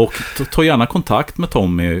sa. Och ta gärna kontakt med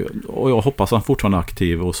Tommy, och jag hoppas han fortfarande är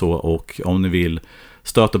aktiv och så, och om ni vill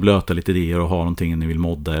stöta och blöta lite idéer och ha någonting ni vill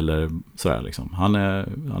modda eller sådär liksom. Han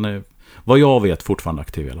är vad jag vet fortfarande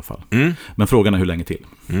aktiv i alla fall. Men frågan är hur länge till.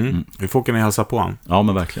 Vi får åka ner och hälsa på han. Ja,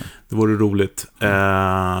 men verkligen. Det vore roligt.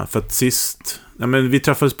 För att sist... men vi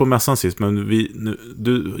träffades på mässan sist, men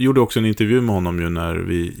du gjorde också en intervju med honom ju när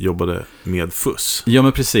vi jobbade med Fuss. Ja,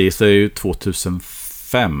 men precis. Det är ju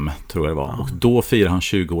 2005 tror jag det var. Och då firar han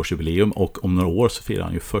 20-årsjubileum, och om några år så firar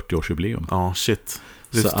han ju 40-årsjubileum. Ja, shit.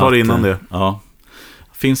 Vi tar innan det. Ja.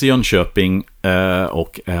 Finns i Jönköping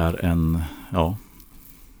och är en...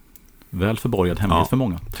 väl förborgad hemlighet för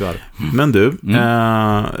många, tyvärr. Men du,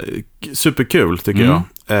 superkul tycker jag.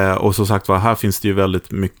 Och som sagt, här finns det ju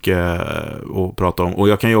väldigt mycket att prata om. Och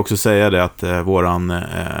jag kan ju också säga det att våran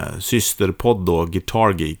systerpodd då,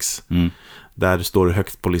 Guitar Geeks, där står det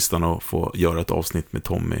högt på listan att få göra ett avsnitt med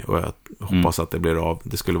Tommy. Och jag hoppas att det blir av.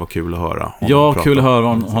 Det skulle vara kul att höra honom. Ja, kul att höra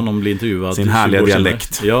honom bli intervjuad. Sin härliga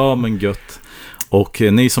dialekt. Ja, men gött. Och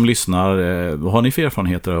ni som lyssnar, vad har ni för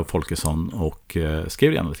erfarenheter av Folkesson? Och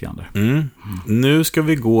skriv gärna lite grann där. Nu ska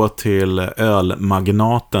vi gå till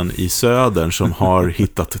ölmagnaten i södern som har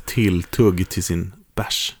hittat tilltugg till sin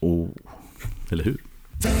bärs. Eller hur?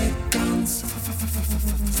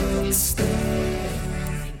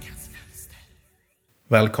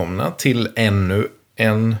 Välkomna till ännu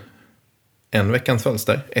en veckans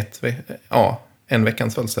fölster. En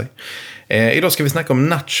veckans fölster. Idag ska vi snacka om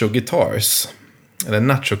Nacho Guitars. Eller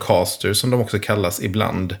Nacho Caster som de också kallas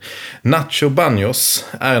ibland. Nacho Banhos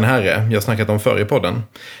är en herre jag snackat om förr i podden.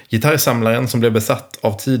 Gitarrsamlaren som blev besatt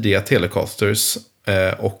av tidiga Telecasters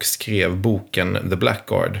och skrev boken The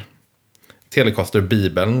Blackguard.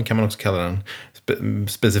 Telecaster-bibeln kan man också kalla den.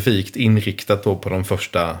 Specifikt inriktat då på de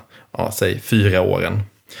första, 4 åren.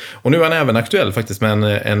 Och nu är han även aktuell faktiskt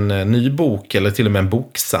med en ny bok, eller till och med en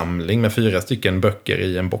boksamling med 4 stycken böcker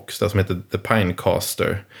i en box där som heter The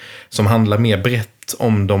Pinecaster. Som handlar mer brett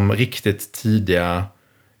om de riktigt tidiga,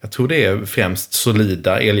 jag tror det är främst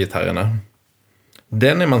solida elgitarrerna.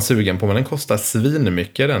 Den är man sugen på, men den kostar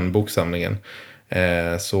svinmycket, den boksamlingen.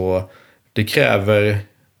 Så det kräver...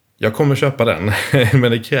 Jag kommer köpa den,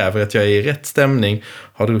 men det kräver att jag är i rätt stämning,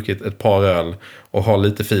 har druckit ett par öl och har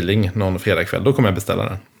lite feeling någon fredagkväll. Då kommer jag beställa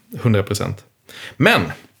den, 100%. Men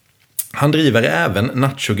han driver även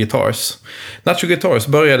Nacho Guitars. Nacho Guitars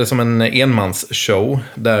började som en enmansshow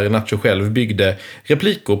där Nacho själv byggde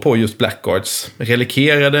replikor på just Blackguards.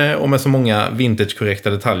 Relikerade och med så många vintage-korrekta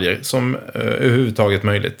detaljer som överhuvudtaget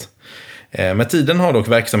möjligt. Med tiden har dock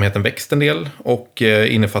verksamheten växt en del och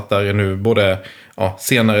innefattar nu både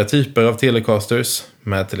senare typer av Telecasters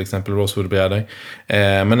med till exempel Rosewood-brädor,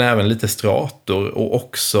 men även lite strator och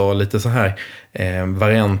också lite så här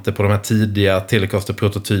varianter på de här tidiga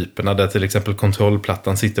Telecaster-prototyperna där till exempel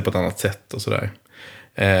kontrollplattan sitter på ett annat sätt och sådär.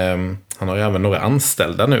 Han har även några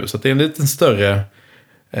anställda nu, så det är en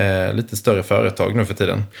lite större företag nu för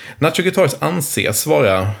tiden. Nacho Guitars anses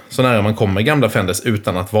vara så nära man kommer gamla Fenders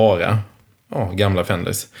utan att vara gamla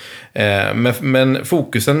Fenders. Men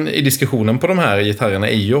fokusen i diskussionen på de här gitarrerna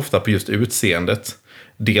är ju ofta på just utseendet.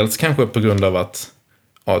 Dels kanske på grund av att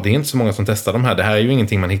det är inte så många som testar de här. Det här är ju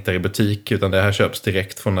ingenting man hittar i butik, utan det här köps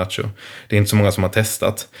direkt från Nacho. Det är inte så många som har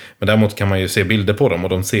testat. Men däremot kan man ju se bilder på dem och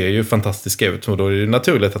de ser ju fantastiska ut. Och då är det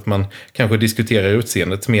naturligt att man kanske diskuterar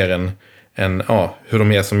utseendet mer än hur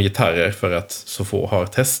de är som gitarrer, för att så få har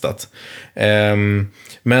testat.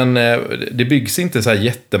 Men det byggs inte så här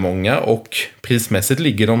jättemånga, och prismässigt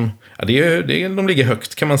ligger de de ligger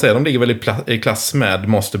högt kan man säga. De ligger väl i klass med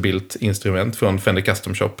Masterbuilt instrument från Fender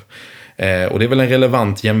Custom Shop. Och det är väl en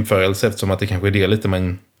relevant jämförelse, eftersom att det kanske är det lite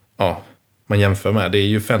man jämför med. Det är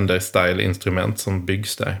ju Fender Style instrument som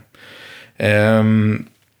byggs där.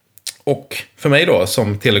 Och för mig då,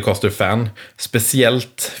 som Telecaster-fan,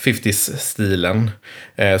 speciellt 50s-stilen,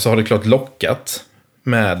 så har det klart lockat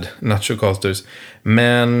med Nacho Casters.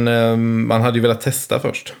 Men man hade ju velat testa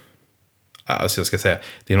först. Alltså jag ska säga,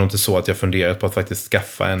 det är nog inte så att jag funderat på att faktiskt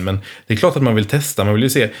skaffa en. Men det är klart att man vill testa. Man vill ju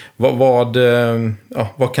se vad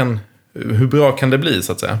hur bra kan det bli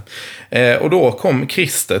så att säga. Och då kom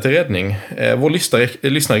Christer till räddning. Vår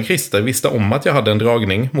lyssnare Christer visste om att jag hade en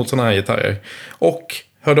dragning mot sådana här gitarrer. Och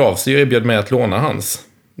hörde av sig och erbjöd mig att låna hans.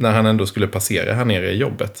 När han ändå skulle passera här nere i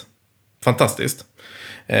jobbet. Fantastiskt.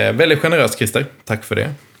 Väldigt generöst Christer. Tack för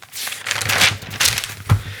det.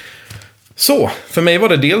 Så, för mig var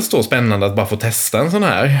det dels då spännande att bara få testa en sån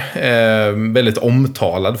här. Väldigt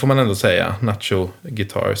omtalad får man ändå säga. Nacho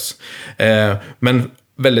Guitars. Men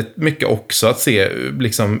väldigt mycket också att se,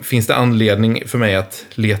 liksom, finns det anledning för mig att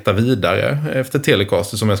leta vidare efter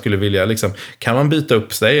Telecaster som jag skulle vilja, liksom, kan man byta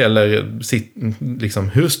upp sig eller liksom,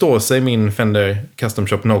 hur står sig min Fender Custom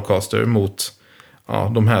Shop Nocaster mot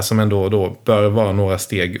de här som ändå då bör vara några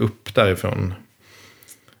steg upp därifrån.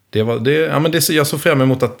 Jag såg fram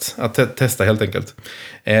emot att testa helt enkelt.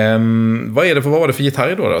 Vad var det för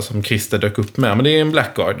gitarr då som Christer dök upp med? Men det är en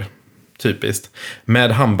Blackguard, typiskt.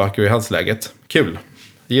 Med humbucker i halsläget. Kul.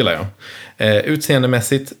 Det gillar jag.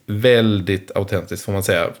 Utseendemässigt väldigt autentiskt får man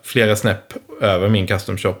säga. Flera snäpp över min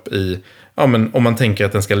custom shop men om man tänker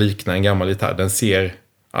att den ska likna en gammal gitarr. Den ser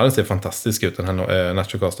fantastisk ut, den här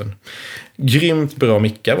Nacho-castern. Grymt bra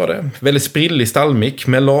mickar var det. Väldigt sprillig stallmick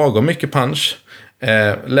med lagom mycket punch.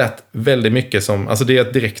 Lät väldigt mycket som, alltså det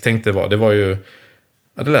jag direkt tänkte det var ju,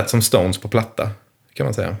 det lät som Stones på platta, kan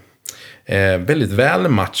man säga. Väldigt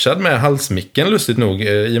välmatchad med halsmicken, lustigt nog,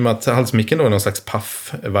 i och med att halsmicken då är någon slags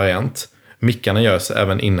puff-variant. Mickarna görs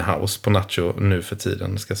även in-house på Nacho nu för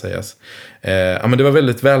tiden, ska sägas. Men det var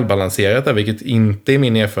väldigt välbalanserat där, vilket inte är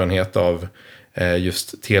min erfarenhet av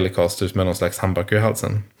just Telecasters med någon slags humbucker i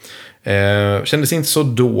halsen. Kändes inte så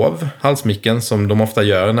dov, halsmicken, som de ofta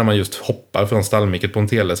gör när man just hoppar från stallmicket på en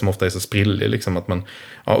tele som ofta är så sprillig, liksom att man,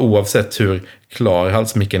 oavsett hur klar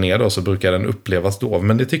halsmicken är då, så brukar den upplevas dov,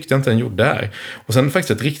 men det tyckte jag inte den gjorde här. Och sen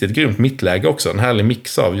faktiskt ett riktigt grymt mittläge också, en härlig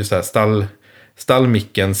mix av just här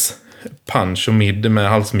stallmickens punch och mid med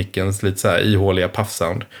halsmickens lite så här ihåliga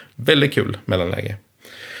puff-sound. Väldigt kul mellanläge.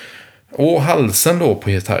 Och halsen då på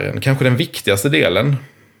gitarren, kanske den viktigaste delen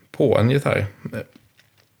på en gitarr.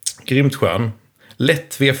 Grymt skön,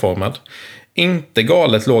 lätt V-formad, inte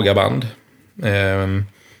galet låga band.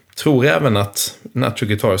 Tror även att Nacho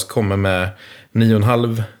Guitars kommer med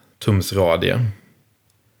 9,5 tums radie.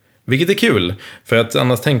 Vilket är kul, för att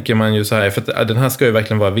annars tänker man ju så här, för att den här ska ju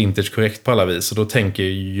verkligen vara vintage korrekt på alla vis, och då tänker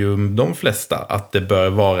ju de flesta att det bör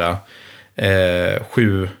vara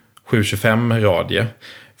 7,25 radie.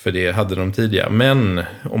 För det hade de tidigare. Men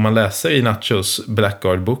om man läser i Nachos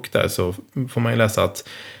Blackguard-bok där, så får man ju läsa att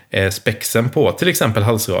spexen på till exempel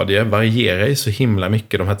halsradie varierar ju så himla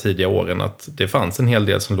mycket de här tidiga åren att det fanns en hel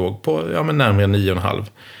del som låg på närmare 9,5.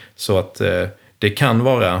 Så att det kan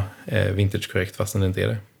vara vintage korrekt fast det inte är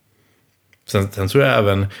det. Sen tror jag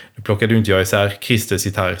även, nu plockade ju inte jag isär Christers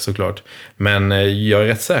gitarr såklart, men jag är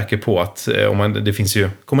rätt säker på att det finns ju,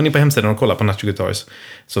 kommer man in på hemsidan och kollar på Nacho Guitars,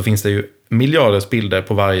 så finns det ju miljarders bilder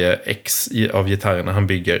på varje ex av gitarrerna han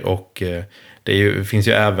bygger, och finns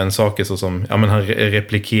ju även saker så som, han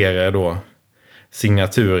replikerar då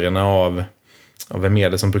signaturerna av vem är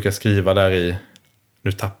det som brukar skriva där i,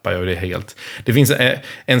 nu tappar jag det helt. Det finns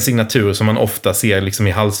en signatur som man ofta ser liksom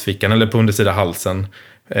i halsfickan eller på undersida halsen,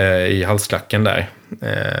 i halsklacken där,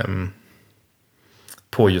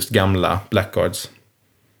 på just gamla Blackguards.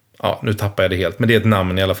 Nu tappar jag det helt, men det är ett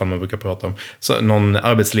namn i alla fall man brukar prata om. Så någon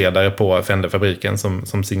arbetsledare på Fender-fabriken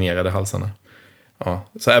som signerade halsarna.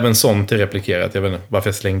 Så även sånt är replikerat. Jag vet inte varför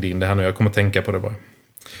jag slängde in det här nu, jag kommer att tänka på det bara.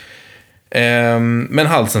 Men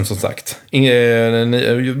halsen som sagt,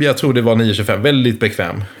 jag tror det var 9,25, väldigt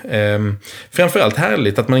bekväm. Framförallt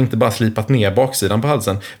härligt att man inte bara slipat ner baksidan på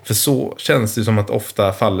halsen, för så känns det som att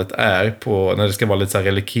ofta fallet är på när det ska vara lite så här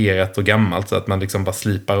relikerat och gammalt, så att man liksom bara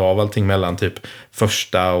slipar av allting mellan typ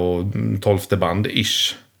första och 12:e band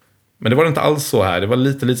ish. Men det var inte alls så här. Det var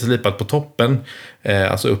lite slipat på toppen,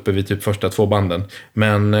 alltså uppe vid typ första 2 banden,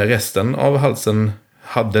 men resten av halsen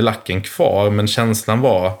hade lacken kvar, men känslan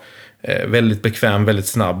var väldigt bekväm, väldigt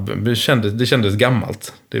snabb. Det kändes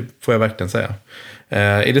gammalt. Det får jag verkligen säga.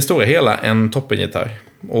 I det stora hela en toppengitarr.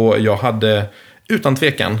 Och jag hade utan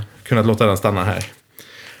tvekan kunnat låta den stanna här.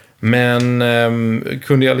 Men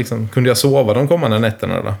kunde jag sova de kommande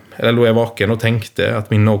nätterna då? Eller låg jag vaken och tänkte att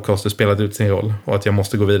min Nocaster spelat ut sin roll och att jag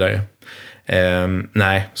måste gå vidare?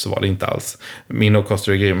 Nej, så var det inte alls. Min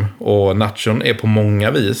Nocaster är grym, och Nachon är på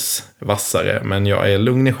många vis vassare, men jag är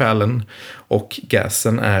lugn i själen och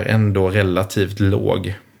gasen är ändå relativt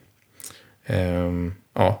låg.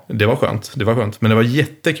 Det var skönt. Men det var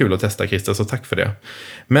jättekul att testa, Christer, så tack för det.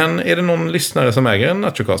 Men är det någon lyssnare som äger en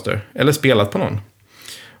Nachocaster eller spelat på någon?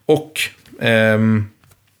 Och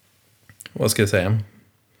vad ska jag säga?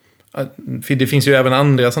 För det finns ju även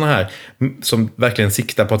andra sådana här som verkligen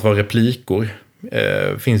siktar på att vara replikor.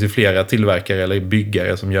 Finns ju flera tillverkare eller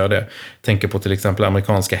byggare som gör det. Tänker på till exempel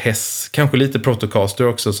amerikanska Hess. Kanske lite Protocaster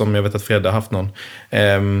också, som jag vet att Fred har haft någon.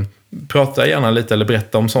 Prata gärna lite eller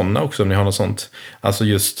berätta om sådana också om ni har något sånt. Alltså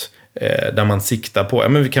just där man siktar på.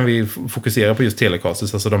 Men kan vi fokusera på just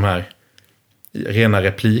Telecasters, alltså de här rena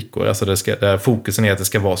replikor. Alltså där fokusen är att det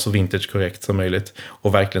ska vara så vintage korrekt som möjligt.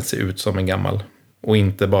 Och verkligen se ut som en gammal. Och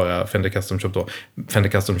inte bara Fender Custom Shop då. Fender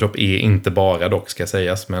Custom Shop är inte bara dock, ska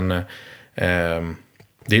sägas. Men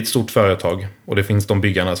det är ett stort företag. Och det finns de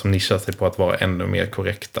byggarna som nischar sig på att vara ännu mer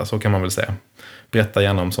korrekta. Så kan man väl säga. Berätta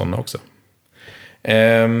gärna om sådana också.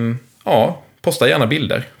 Posta gärna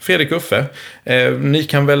bilder. Fredrik och Uffe. Ni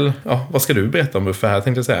kan väl... Ja, vad ska du berätta om Uffe här,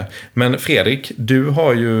 tänkte jag säga. Men Fredrik, du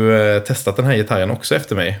har ju testat den här gitarren också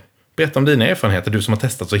efter mig. Berätta om dina erfarenheter, du som har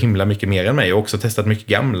testat så himla mycket mer än mig och också testat mycket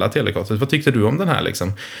gamla Telecasters. Vad tyckte du om den här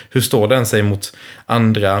liksom? Hur står den sig mot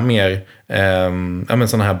andra mer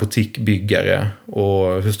sådana här butikbyggare?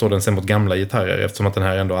 Och hur står den sig mot gamla gitarrer, eftersom att den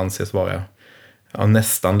här ändå anses vara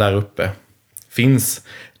nästan där uppe?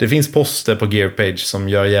 Det finns poster på Gearpage som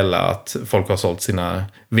gör gälla att folk har sålt sina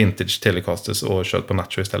vintage Telecasters och kört på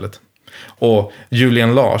Nacho istället. Och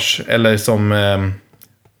Julian Lars, eller som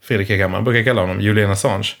Fredrik Heghammar brukar kalla honom, Julian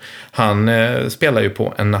Assange, han spelar ju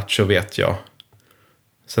på en Nacho, vet jag.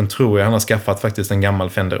 Sen tror jag han har skaffat faktiskt en gammal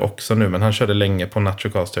Fender också nu, men han körde länge på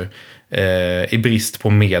Nachocaster i brist på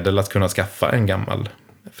medel att kunna skaffa en gammal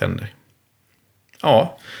Fender.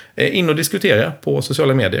 Ja, in och diskutera på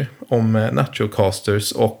sociala medier om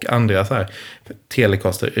Nachocasters och andra så här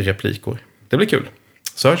Telecaster-replikor. Det blir kul.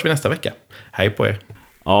 Så hörs vi nästa vecka. Hej på er.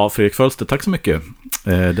 Ja, Fredrik Fölster, tack så mycket.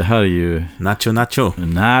 Det här är ju... Nacho.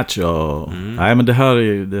 Nej, men det här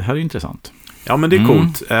är ju intressant. Ja, men det är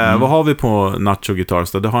coolt. Vad har vi på Nacho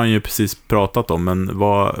Guitars då? Det har han ju precis pratat om, men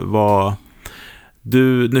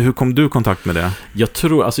hur kom du i kontakt med det?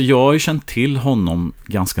 Jag har ju känt till honom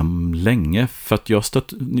ganska länge, för att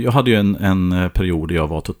jag hade ju en period där jag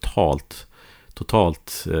var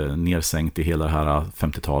totalt nersänkt i hela det här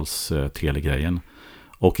 50-tals telegrejen.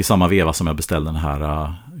 Och i samma veva som jag beställde den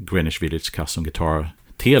här Greenwich Village Custom Guitar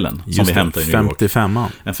telen som vi hämtade i New York. 55.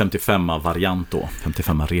 En 55-variant då,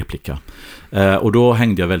 55-replika. Och då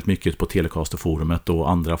hängde jag väldigt mycket på Telecaster-forumet och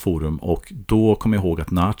andra forum, och då kom jag ihåg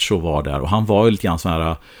att Nacho var där, och han var ju lite grann så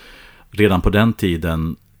här, redan på den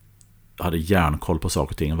tiden hade järnkoll på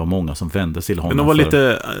saker och ting. Det var många som vände sig till honom. Men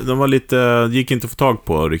de var lite gick inte att få tag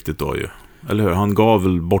på riktigt då ju. Eller hur? Han gav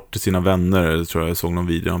väl bort till sina vänner, tror jag såg någon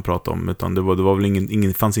video han pratade om, utan det var väl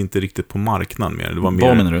ingen fanns inte riktigt på marknaden mer. Det var mer.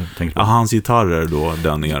 Vad menar du? Tänker på? Hans gitarrer då,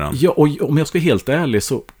 den eran. Ja, och om jag ska vara helt ärlig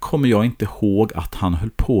så kommer jag inte ihåg att han höll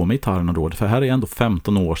på med gitarrerna då. För här är ändå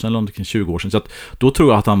 15 år sedan eller 20 år sedan. Så att då tror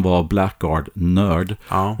jag att han var Blackguard-nörd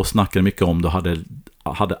och snackade mycket om det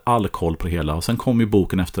och hade all koll på det hela. Och sen kom ju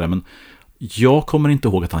boken efter det, men jag kommer inte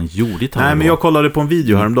ihåg att han gjorde gitarrer. Nej, men jag kollade på en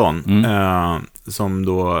video häromdagen som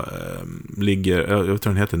då ligger, jag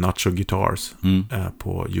tror den heter Nacho Guitars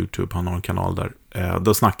på YouTube. Han har en kanal där.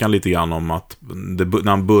 Då snackade han lite grann om att när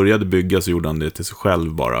han började bygga så gjorde han det till sig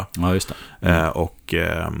själv bara. Ja, just det. Och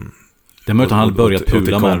det möjde han hade börjat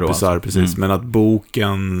pula med då. Alltså. Precis, men att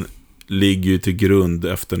boken ligger ju till grund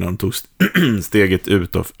efter när de tog steget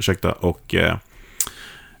ut och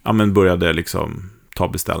men började liksom ta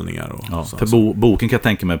beställningar och så. För boken kan jag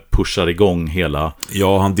tänka mig pushar igång hela...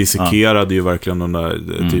 Ja, han dissekerade ju verkligen de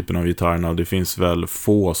där typen av gitarrerna, och det finns väl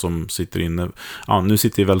få som sitter inne. Ja, nu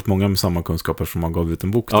sitter ju väldigt många med samma kunskaper som man gav ut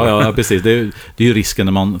en bok. Ja, precis. Det är ju risken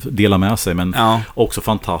när man delar med sig, men också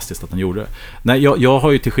fantastiskt att han gjorde det. Nej, jag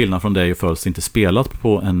har ju till skillnad från dig och Fölst inte spelat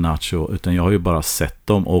på en Nacho, utan jag har ju bara sett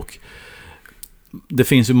dem, och det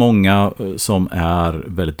finns ju många som är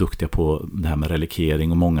väldigt duktiga på det här med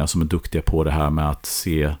relikering, och många som är duktiga på det här med att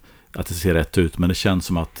det ser rätt ut, men det känns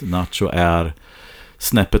som att Nacho är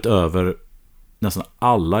snäppet över nästan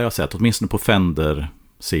alla jag sett, åtminstone på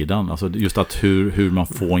Fender-sidan. Alltså just att hur man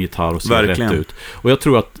får en gitarr och ser rätt ut. Och jag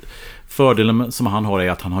tror att fördelen som han har är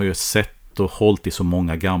att han har ju sett och hållit i så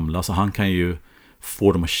många gamla, så han kan ju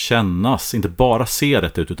få dem att kännas, inte bara se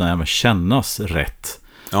rätt ut utan även kännas rätt.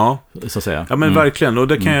 Ja, så att säga. Ja, men verkligen, och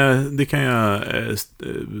det kan jag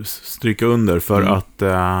stryka under, för att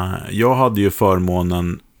jag hade ju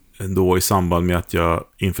förmånen då i samband med att jag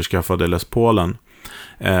införskaffade Les Paulen,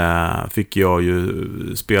 fick jag ju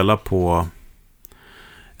spela på,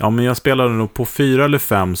 men jag spelade nog på 4 eller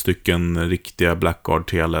 5 stycken riktiga Blackguard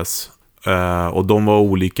TLS, och de var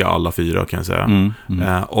olika alla 4 kan jag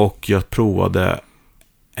säga. Och jag provade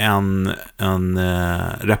en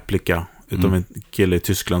replika utav en kille i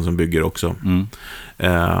Tyskland som bygger också.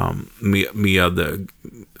 Med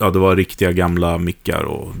det var riktiga gamla mickar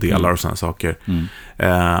och delar och sådana saker.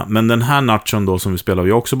 Men den här Nachon då som vi spelar,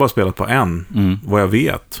 vi har också bara spelat på en, vad jag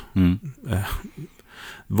vet.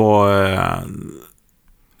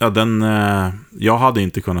 Jag hade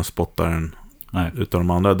inte kunnat spotta den. Nej. Utav de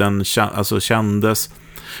andra. Den kändes,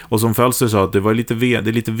 och som Fölster sa, att det var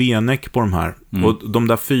lite V-näck på de här. Och de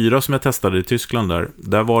där 4 som jag testade i Tyskland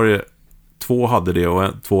där var det 2 hade det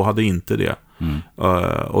och 2 hade inte det.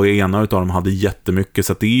 Och ena utav dem hade jättemycket,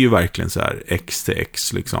 så att det är ju verkligen så här X till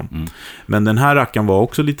X liksom. Men den här rackaren var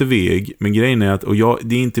också lite veg, men grejen är att,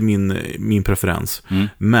 det är inte min preferens,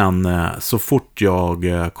 men så fort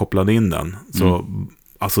jag kopplade in den så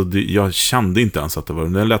alltså jag kände inte ens att det var,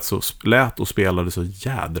 den lät och spelade så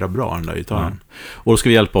jädra bra, den där gitarren. Och då ska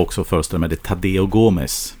vi hjälpa också föreställa med det Tadeo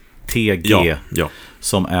Gomez TG,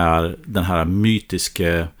 som är den här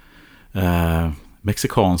mytiska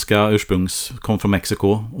mexikanska kom från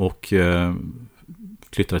Mexiko och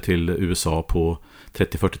flyttade till USA på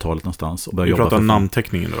 30-40-talet någonstans och började jobba. Vi pratar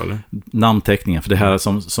namnteckningen då, eller? Namnteckningen, för det här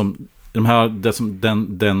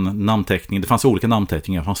den namnteckningen, det fanns olika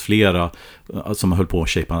namnteckningar, det fanns flera som höll på att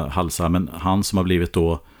shapea halsar, men han som har blivit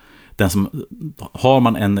då den som, har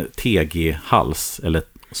man en TG-hals eller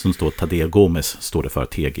som står Tadeo Gomez, står det för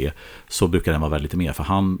TG, så brukar den vara väldigt mer, för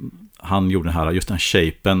han gjorde den här, just den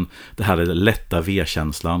shapen, det här är lätta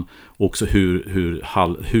V-känslan, och också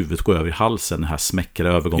hur huvudet går över i halsen, den här smäckra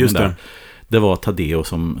övergången där. Det var Tadeo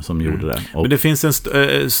som gjorde det. Men det finns en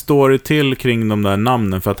story till kring de där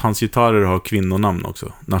namnen, för att hans gitarrer har kvinnonamn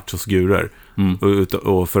också. Nachos gurer.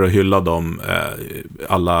 Och för att hylla dem,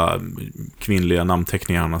 alla kvinnliga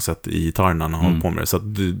namnteckningar han har sett i gitarrerna han håller på med det. Så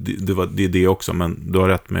att det är det också, men du har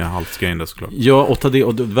rätt med halsgrejen där såklart. Ja,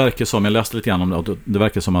 och det verkar som, jag läste lite grann om det, och det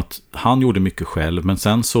verkar som att han gjorde mycket själv, men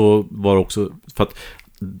sen så var det också, för att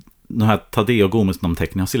den här Tadeo Gomez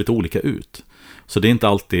namnteckningar ser lite olika ut. Så det är inte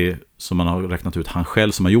alltid som man har räknat ut han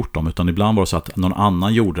själv som har gjort dem, utan ibland var det så att någon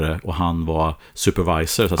annan gjorde det och han var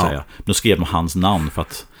supervisor så att säga. Men då skrev de hans namn för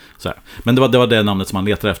att så här. Men det var det namnet som man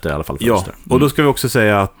letar efter i alla fall. Ja, och då ska vi också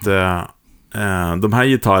säga att de här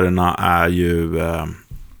gitarrerna är ju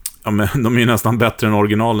de är ju nästan bättre än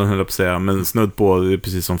originalen, höll jag på att säga. Men snudd på,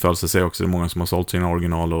 precis som Fölster säger också, det är många som har sålt sina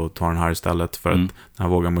original och tar den här istället, för att den här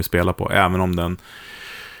vågar man ju spela på, även om de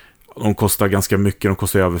kostar ganska mycket. De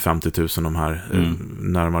kostar över 50 000 de här.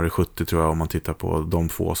 Närmare 70 tror jag, om man tittar på de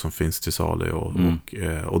få som finns till salu.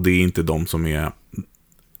 Och det är inte de som är...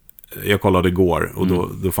 Jag kollade igår och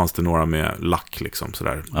då fanns det några med lack liksom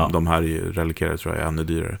sådär. Ja. De här är relikerade, tror jag är ännu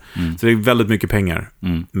dyrare. Så det är väldigt mycket pengar.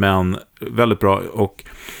 Men väldigt bra. Och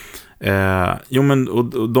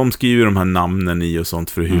och de skriver ju de här namnen i och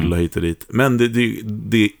sånt för att hylla hit och dit. Men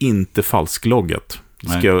det är inte falskloggat,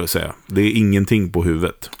 ska jag säga. Det är ingenting på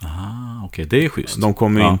huvudet. Okej, det är schysst. De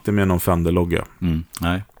kommer inte med någon Fender-logga.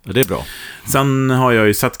 Nej, det är bra. Sen har jag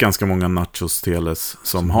ju sett ganska många Nachos Teles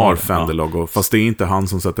som har Fender-loggor, fast det är inte han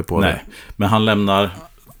som sätter på det. Men han lämnar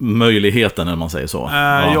möjligheten, när man säger så.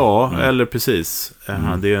 Eller precis.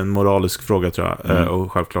 Det är en moralisk fråga, tror jag.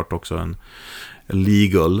 Och självklart också en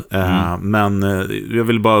legal. Men jag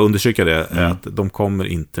vill bara undersöka det, att de kommer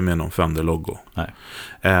inte med någon Fender-logo.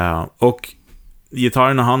 Och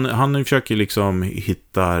gitarrerna, han försöker liksom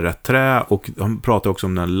hitta rätt trä, och han pratar också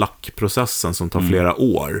om den lackprocessen som tar flera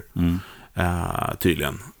år.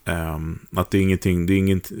 Tydligen. Att det är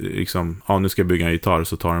inget liksom, nu ska jag bygga en gitarr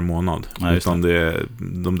så tar det en månad. Utan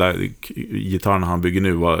de där gitarrerna han bygger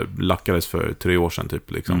nu lackades för 3 år sedan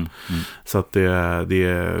typ liksom. Så att det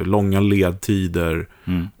är långa ledtider,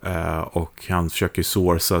 och han försöker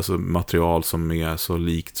sourca material som är så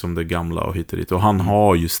likt som det gamla och hit och dit. Och han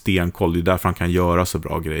har ju stenkoll, det är därför han kan göra så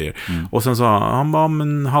bra grejer. Och sen så han bara,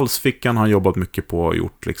 men halsfickan har han jobbat mycket på och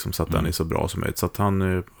gjort liksom, så att den är så bra som möjligt. Så att han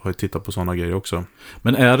har ju tittat på sådana grejer också.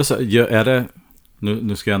 Men är det så, är det,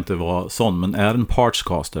 nu ska jag inte vara sån, men är det en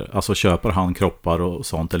partscaster? Alltså köper han kroppar och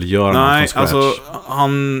sånt, eller gör han från scratch? Nej, alltså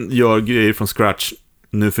han gör grejer från scratch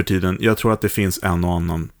nu för tiden. Jag tror att det finns en och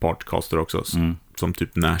annan partcaster också, som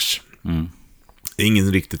typ Nash. Det är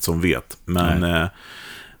ingen riktigt som vet,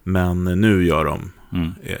 men nu gör de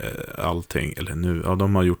allting, eller nu,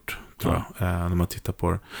 de har gjort, tror jag, de har tittat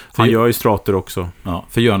på det. Han gör ju strater också. Ja,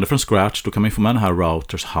 för gör det från scratch, då kan man ju få med den här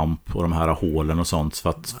routers hump och de här hålen och sånt, för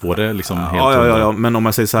att få det liksom helt... Men om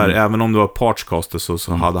man säger så här, även om det var partscaster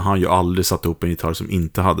så hade han ju aldrig satt upp en gitarr som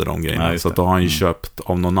inte hade de grejerna. Så att då har han ju köpt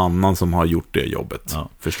av någon annan som har gjort det jobbet.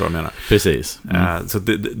 Förstår du vad jag menar? Precis. Så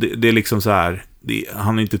det är liksom så här,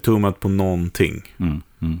 han är inte tummat på någonting.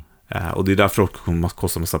 Och det är därför det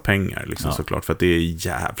kostar massa pengar liksom, såklart, för att det är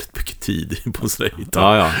jävligt mycket tid på sig.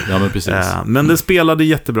 Ja, men precis. Men det spelade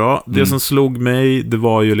jättebra. Det som slog mig, det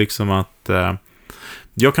var ju liksom att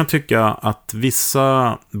Jag kan tycka att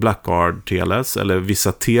vissa Blackguard TLS eller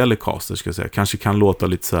vissa Telecaster ska jag säga, kanske kan låta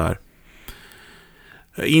lite så här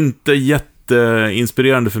inte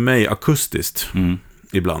jätteinspirerande för mig akustiskt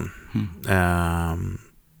ibland.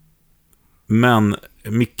 Men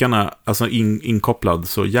mickarna, alltså inkopplad,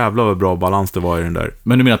 så jävla vad bra balans det var i den där.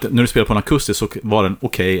 Men du menar att när du spelade på en akustisk så var den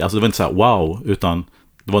okej, alltså det var inte så här wow, utan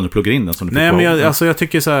det var när du pluggade in den som du fick. Nej, men jag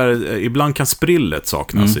tycker så här, ibland kan sprillet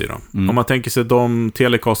saknas i dem. Om man tänker sig de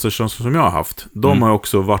Telecasters som jag har haft, de har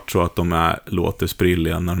också varit så att de låter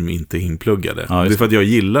sprilliga när de inte är inpluggade. Ja, det är för att jag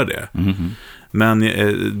gillar det. Men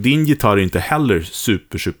din gitarr är inte heller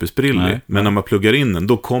super sprillig. Men när man pluggar in den,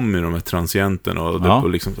 då kommer de här transienterna och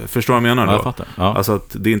liksom, förstår vad jag menar då? Jag fattar. Ja. Alltså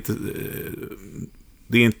att det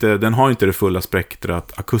är inte, den har inte det fulla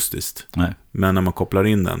spektrat akustiskt. Nej. Men när man kopplar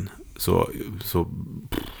in den så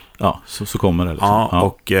kommer det liksom. Ja.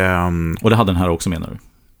 Och det hade den här också, menar du?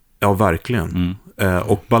 Ja, verkligen.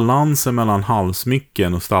 Och balansen mellan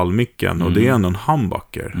halsmicken och stallmicken, och det är ändå en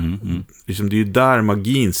humbucker. Liksom, det är ju där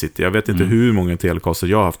magin sitter. Jag vet inte hur många Telecaster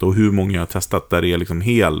jag har haft och hur många jag har testat där det är liksom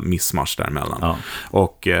hel missmatch däremellan. Ja.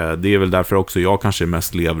 Och det är väl därför också jag kanske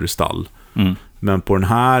mest lever i stall. Men på den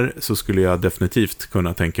här så skulle jag definitivt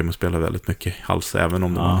kunna tänka mig att spela väldigt mycket hals, även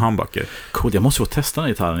om det var en humbucker. Cool, jag måste få testa den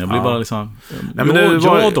gitarren. Jag blir bara liksom... Nej, men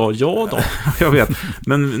ja då. Jag vet.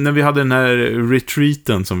 Men när vi hade den här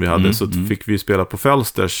retreaten som vi hade så fick vi spela på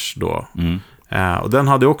Fölsters då. Och den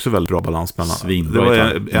hade också väldigt bra balans mellan. Svinbra.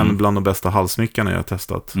 Det var en bland de bästa halsmickarna jag har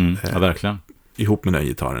testat. Ja, verkligen. Ihop med den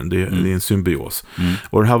gitarren. Det är en symbios.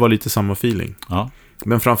 Och det här var lite samma feeling. Ja.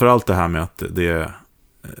 Men framförallt det här med att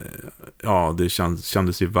det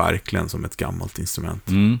kändes ju verkligen som ett gammalt instrument.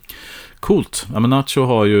 Coolt. Ja, men Nacho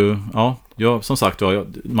har ju, som sagt,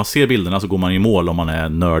 man ser bilderna så går man i mål om man är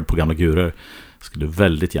nörd på gamla gurer. Skulle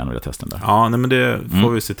väldigt gärna vilja testa den där. Ja, nej, men det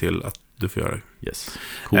får vi se till att du får göra. Yes.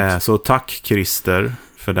 Så tack Christer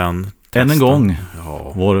för den testen. Än en gång,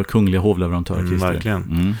 vår kungliga hovleverantör Christer.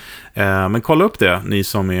 Verkligen. Men kolla upp det, ni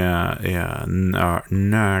som är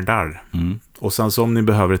nördar. Och sen så om ni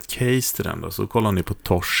behöver ett case till den då, så kollar ni på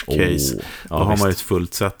Tors case. Då har man ett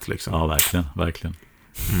fullt set liksom. Ja, verkligen.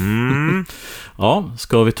 Ja,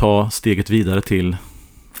 ska vi ta steget vidare till,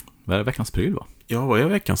 vad är veckans pryl, va? Ja, vad är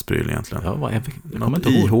veckans pryl egentligen? Ja, vad är något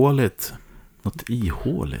ihåligt. Något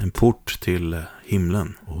ihåligt? En port till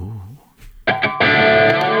himlen.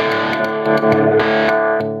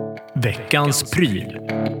 Veckans pryl.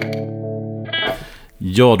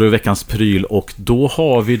 Ja, då är veckans pryl, och då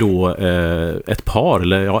har vi då ett par,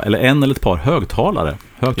 eller en eller ett par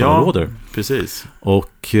högtalarlådor. Ja, precis.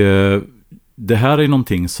 Och det här är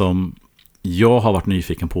någonting som jag har varit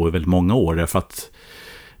nyfiken på i väldigt många år, därför att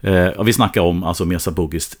vi snackar om alltså Mesa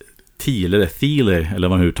Boogies Thiele, eller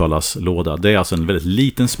vad det uttalas, låda. Det är alltså en väldigt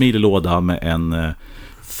liten smidig låda med en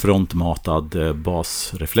frontmatad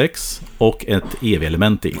basreflex och ett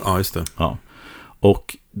EV-element i. Ja, just det. Ja.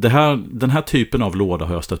 Och den här typen av låda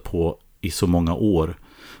har jag stött på i så många år.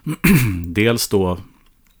 Dels då,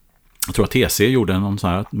 jag tror att TC gjorde någon sån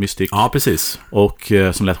här Mystic. Ja, precis. Och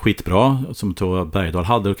som lät skitbra, som tror Bergdahl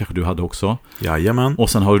hade och kanske du hade också. Jajamän. Och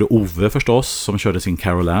sen har du Ove förstås, som körde sin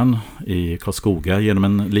Carolan i Karlskoga genom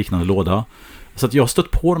en liknande låda. Så att jag har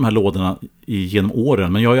stött på de här lådorna genom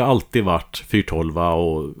åren, men jag har ju alltid varit 412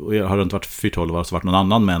 och jag har inte varit 412 så varit någon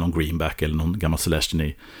annan med någon Greenback eller någon gammal Celestion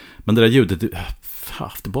i. Men det där ljudet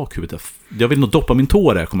haft i bakhuvudet. Jag vill nog doppa min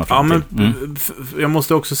tå där, komma fram till. Jag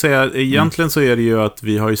måste också säga, egentligen så är det ju att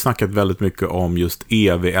vi har ju snackat väldigt mycket om just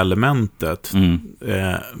EV-elementet.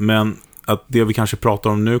 Men att det vi kanske pratar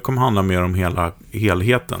om nu kommer handla mer om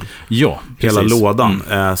helheten. Ja, precis. Hela lådan,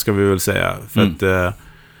 ska vi väl säga. För att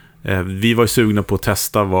vi var ju sugna på att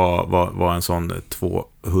testa vad en sån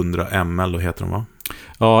 200 ml, vad heter de, va?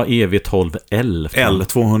 Ja, EV12L.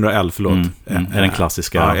 L200L, förlåt. Är den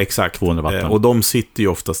klassiska, exakt. 200 watt. Och de sitter ju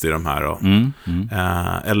oftast i de här då.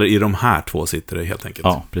 Eller i de här två sitter det helt enkelt.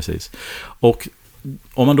 Ja, precis. Och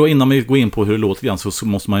om man då, innan vi går in på hur det låter grann, så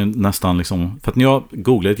måste man ju nästan liksom, för att när jag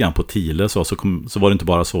googlade lite grann på Thiele så var det inte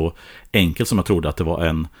bara så enkelt som jag trodde att det var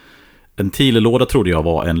en Thiele-låda. Trodde jag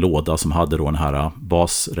var en låda som hade då den här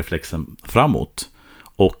basreflexen framåt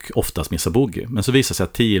och oftast Mesa Boogie. Men så visade sig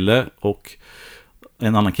att Thiele och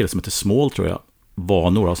en annan kille som heter Small, tror jag,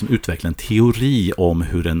 var några som utvecklade en teori om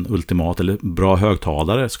hur en ultimat eller bra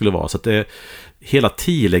högtalare skulle vara. Så att hela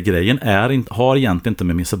Thiele-grejen har egentligen inte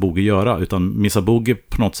med Mesa Boogie att göra, utan Mesa Boogie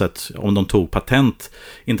på något sätt, om de tog patent,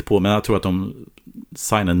 inte på, men jag tror att de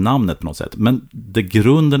signade namnet på något sätt. Men det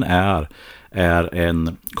grunden är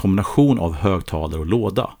en kombination av högtalare och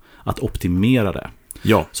låda. Att optimera det.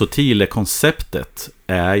 Ja. Så Thiele-konceptet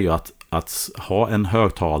är ju att ha en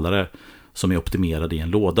högtalare som är optimerade i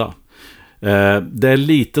en låda. Det är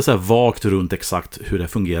lite så här vagt runt exakt hur det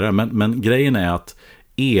fungerar, men grejen är att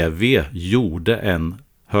EV gjorde en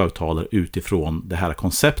högtalare utifrån det här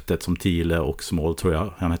konceptet som Thiele och Small, tror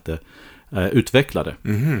jag han hette, utvecklade.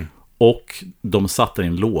 Och de satte i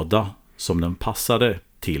en låda som den passade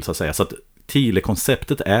till, så att säga. Så att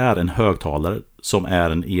Thiele-konceptet är en högtalare som är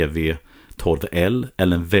en EV12L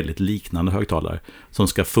eller en väldigt liknande högtalare som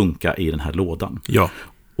ska funka i den här lådan. Ja.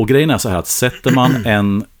 Och grejen är så här att sätter man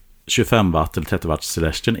en 25 watt eller 30 watt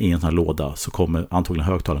Celestion i en sån här låda så kommer antagligen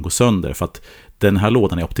högtalaren gå sönder, för att den här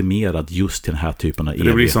lådan är optimerad just till den här typen av EV.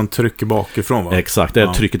 Det blir som tryck bakifrån, va? Exakt, det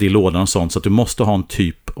är trycket i lådan och sånt, så att du måste ha en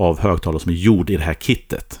typ av högtalare som är gjord i det här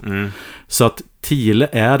kittet. Så att Thiele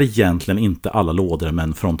är egentligen inte alla lådor med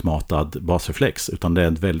en frontmatad basreflex, utan det är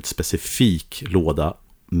en väldigt specifik låda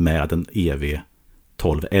med en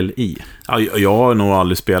EV12LI. Ja, jag har nog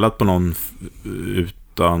aldrig spelat på någon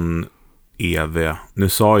utan EV. Nu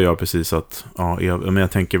sa jag precis att men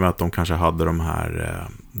jag tänker mig att de kanske hade de här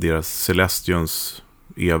deras Celestions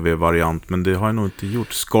EV-variant, men det har jag nog inte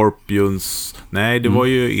gjort. Scorpions, nej, det var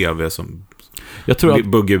ju EV som jag tror att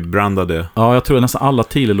Buggy brandade. Ja, jag tror att nästan alla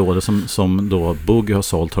Thiele-lådor som då Buggy har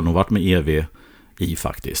sålt har nog varit med EV i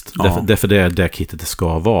faktiskt. Ja. Därför det är det kittet det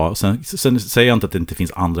ska vara. Sen säger jag inte att det inte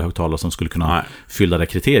finns andra högtalare som skulle kunna fylla det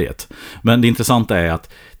kriteriet. Men det intressanta är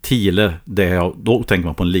att Thiele, då tänker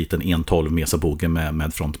man på en liten 1.12 Mesa Buggy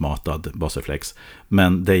med frontmatad basreflex.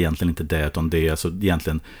 Men det är egentligen inte det, utan det är alltså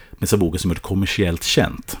egentligen Mesa Buggy som är kommersiellt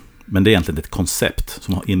känt. Men det är egentligen ett koncept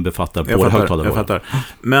som inbefattar båda högtalare. Jag fattar.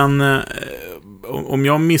 Men om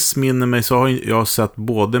jag missminner mig så har jag sett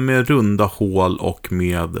både med runda hål och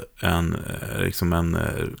med en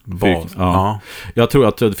bas. Ja. Jag tror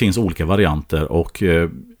att det finns olika varianter, och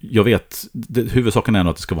jag vet, huvudsaken är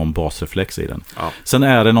nog att det ska vara en basreflex i den. Ja. Sen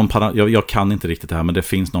är det jag kan inte riktigt det här, men det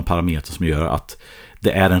finns någon parameter som gör att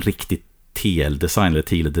det är en riktigt TL-design eller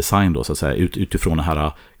Thiele-design då, så att säga, utifrån det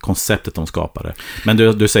här konceptet de skapade. Men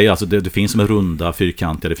du säger alltså, det finns med runda,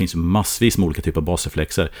 fyrkantiga, det finns massvis med olika typer av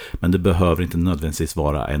basreflexer, men det behöver inte nödvändigtvis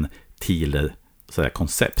vara en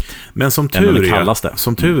Thiele-koncept. Men som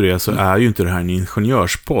tur är så är ju inte det här en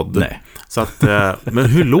ingenjörspodd. Nej. Så att, men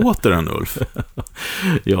hur låter den, Ulf?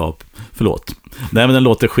 Ja, förlåt. Nej, men den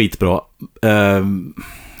låter skitbra.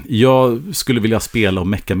 Jag skulle vilja spela och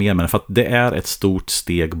mecka mer med den, för att det är ett stort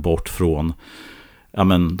steg bort från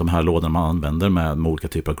de här lådorna man använder med olika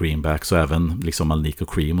typer av greenbacks och även liksom Alnico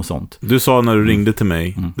Cream och sånt. Du sa när du ringde till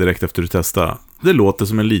mig direkt efter du testade, det låter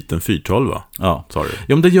som en liten 412, ja. Sa du?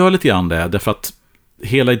 Ja, men det gör lite grann det, därför att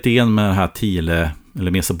hela idén med det här Thiele,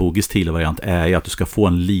 eller Mesa Buggys Thiele-variant, är ju att du ska få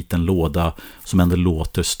en liten låda som ändå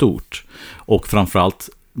låter stort. Och framförallt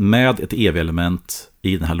med ett EV-element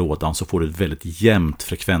i den här lådan så får du ett väldigt jämnt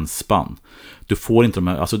frekvensspann. Du får inte de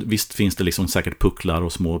här, alltså visst finns det liksom säkert pucklar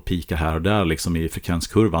och små pikar här och där liksom i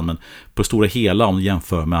frekvenskurvan, men på det stora hela, om du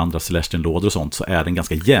jämför med andra Celestion-lådor och sånt, så är den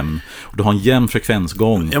ganska jämn. Och du har en jämn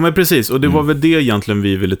frekvensgång. Ja, men precis, och det var väl det egentligen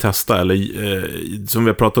vi ville testa, eller som vi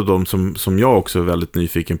har pratat om, som jag också är väldigt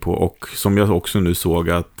nyfiken på, och som jag också nu såg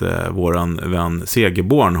att våran vän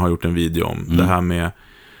Segerborn har gjort en video om, det här med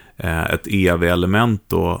ett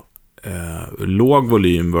EV-element och låg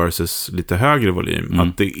volym versus lite högre volym.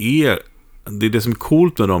 Att det är det som är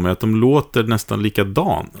coolt med dem, är att de låter nästan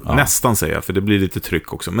likadan. Ja. Nästan, säger jag, för det blir lite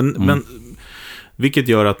tryck också. Men vilket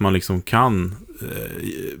gör att man liksom kan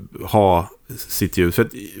ha sitt ljud.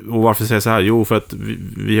 Och varför säger jag så här? Jo, för att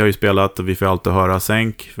vi har ju spelat och vi får alltid höra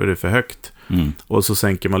sänk, för det är för högt. Och så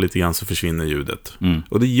sänker man lite grann så försvinner ljudet.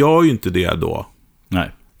 Och det gör ju inte det då.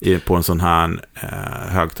 Nej. På en sån här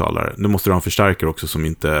högtalare. Nu måste du ha en förstärkare också som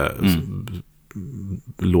inte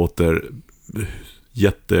låter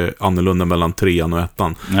jätteannorlunda mellan 3:an och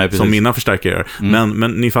 1:an. Nej, som mina förstärkare gör.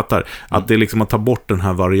 Men ni fattar att det är liksom att ta bort den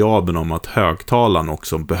här variabeln om att högtalaren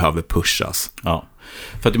också behöver pushas. Ja.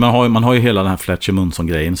 För att man har ju hela den här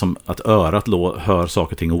Fletcher-Munson-grejen, som att örat hör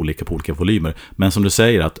saker och ting olika på olika volymer. Men som du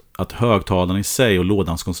säger, att högtalaren i sig och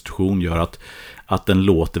lådans konstruktion gör att den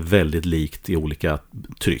låter väldigt likt i olika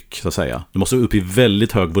tryck, så att säga. Du måste upp i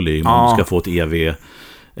väldigt hög volym om du ska få ett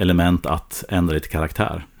EV-element att ändra lite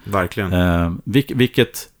karaktär. Verkligen.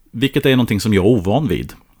 Vilket är någonting som jag är ovan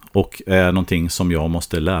vid. Och är någonting som jag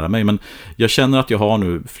måste lära mig. Men jag känner att jag har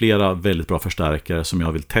nu flera väldigt bra förstärkare som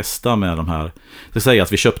jag vill testa med de här. Det vill säga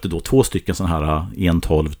att vi köpte då 2 stycken sådana här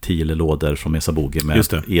 1.12 Thiele-lådor från Mesa Buggy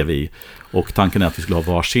med EV. Och tanken är att vi skulle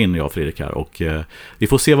ha varsin, jag och Fredrik här. Och vi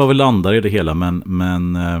får se vad vi landar i det hela.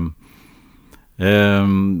 Men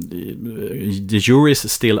The jury's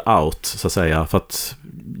still out, så att säga, för att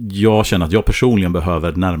jag känner att jag personligen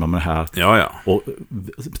behöver närma mig det här. Ja. Och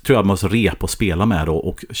tror jag måste repa och spela med då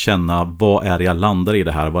och känna vad är det jag landar i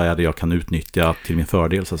det här, vad är det jag kan utnyttja till min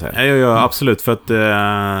fördel, så att säga. Ja, absolut, för att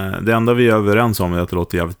det enda vi är överens om är att det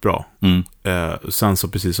låter jävligt bra. Sen så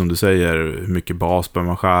precis som du säger, hur mycket bas behöver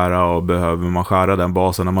man skära och behöver man skära den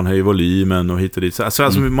basen när man höjer volymen och hit och dit. Så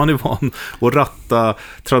alltså, man är van att ratta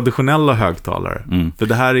traditionella högtalare. För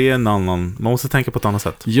det här är en annan, man måste tänka på ett annat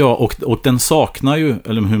sätt. Ja, och den saknar ju,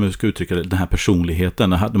 eller hur man ska uttrycka det, den här personligheten,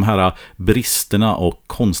 de här bristerna och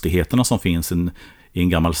konstigheterna som finns i en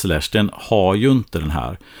gammal Celestion har ju inte den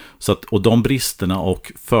här. Så att, och de bristerna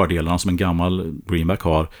och fördelarna som en gammal Greenback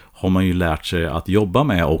har man ju lärt sig att jobba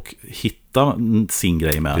med och hitta sin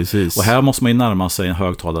grej med. Precis. Och här måste man ju närma sig en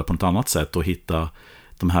högtalare på ett annat sätt och hitta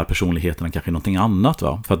de här personligheterna kanske någonting annat,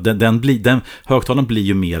 va? För att den högtalaren blir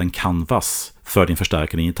ju mer en canvas för din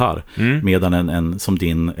förstärkare i gitarr. Medan en som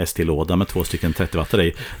din ST-låda med 2 stycken 30-wattare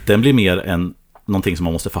i, den blir mer en någonting som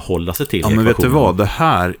man måste förhålla sig till. Ja, men vet du vad? Det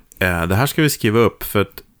här ska vi skriva upp, för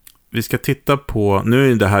att vi ska titta på,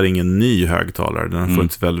 nu är det här ingen ny högtalare, den har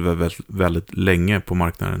funnits väldigt, väldigt länge på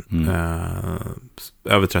marknaden.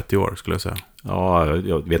 Över 30 år skulle jag säga. Ja,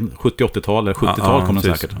 jag vet inte, 70-80-tal eller 70-tal kommer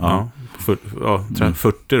den säkert. Ja,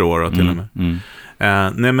 40 år till och med.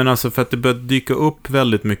 Nej, men alltså för att det börjar dyka upp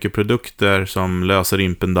väldigt mycket produkter som löser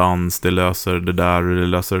impedans, det löser det där och det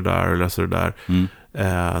löser det där och det löser det där.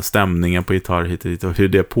 Stämningen på gitarr hit och dit, och hur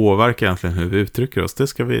det påverkar egentligen hur vi uttrycker oss.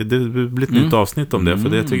 Det blir ett nytt avsnitt om det, för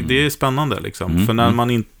det är spännande liksom. För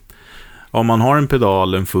när om man har en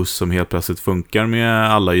pedal, en fuss som helt plötsligt funkar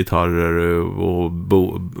med alla gitarrer och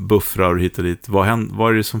buffrar hit och dit, vad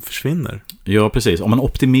är det som försvinner? Ja, precis. Om man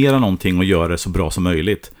optimerar någonting och gör det så bra som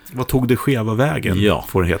möjligt. Vad tog det skeva vägen? Ja,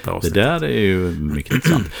 får det heta avsnitt. Det där är ju mycket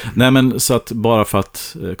intressant. Nej, men så att bara för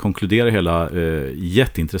att konkludera hela,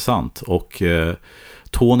 jätteintressant, och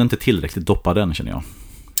tonen inte tillräckligt doppad den, känner jag.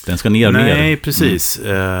 Den ska ner mer. Nej, precis.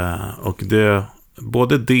 Och det,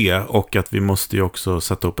 både det och att vi måste ju också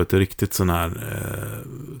sätta upp ett riktigt sån här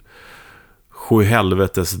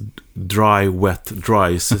sjuhelvetes dry, wet,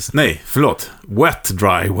 dry. Nej, förlåt. Wet,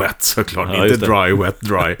 dry, wet, såklart. Ja, inte dry, wet,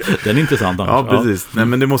 dry. Den är intressant. Ja, precis. Nej,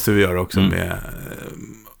 men det måste vi göra också med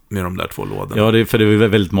de där 2 lådorna. Ja, för det är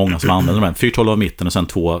väldigt många som använder dem. 412 av mitten och sen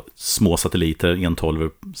 2 små satelliter, 112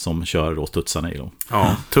 som kör och studsarna i dem.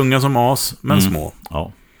 Ja, tunga som as, men små.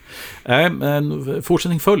 Ja. En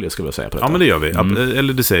fortsättning följer, skulle jag säga. På detta. Ja, men det gör vi.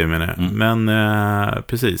 Eller det säger vi, menar jag. Men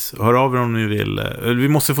precis. Hör av er om ni vill. Vi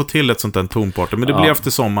måste få till ett sånt där tonparty, men det blir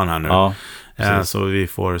efter sommaren här nu. Ja, så vi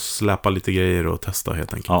får släppa lite grejer och testa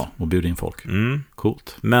helt enkelt. Ja, och bjuda in folk.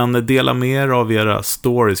 Coolt. Men dela mer av era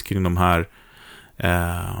stories kring de här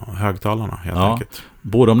högtalarna helt enkelt.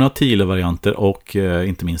 Både om ni har Thiele-varianter och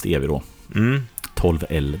inte minst Evi då.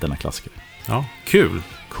 12L, denna klassiker. Ja, kul.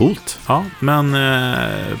 Coolt. Ja, men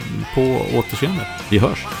på återseende. Vi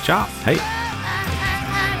hörs. Tja. Hej.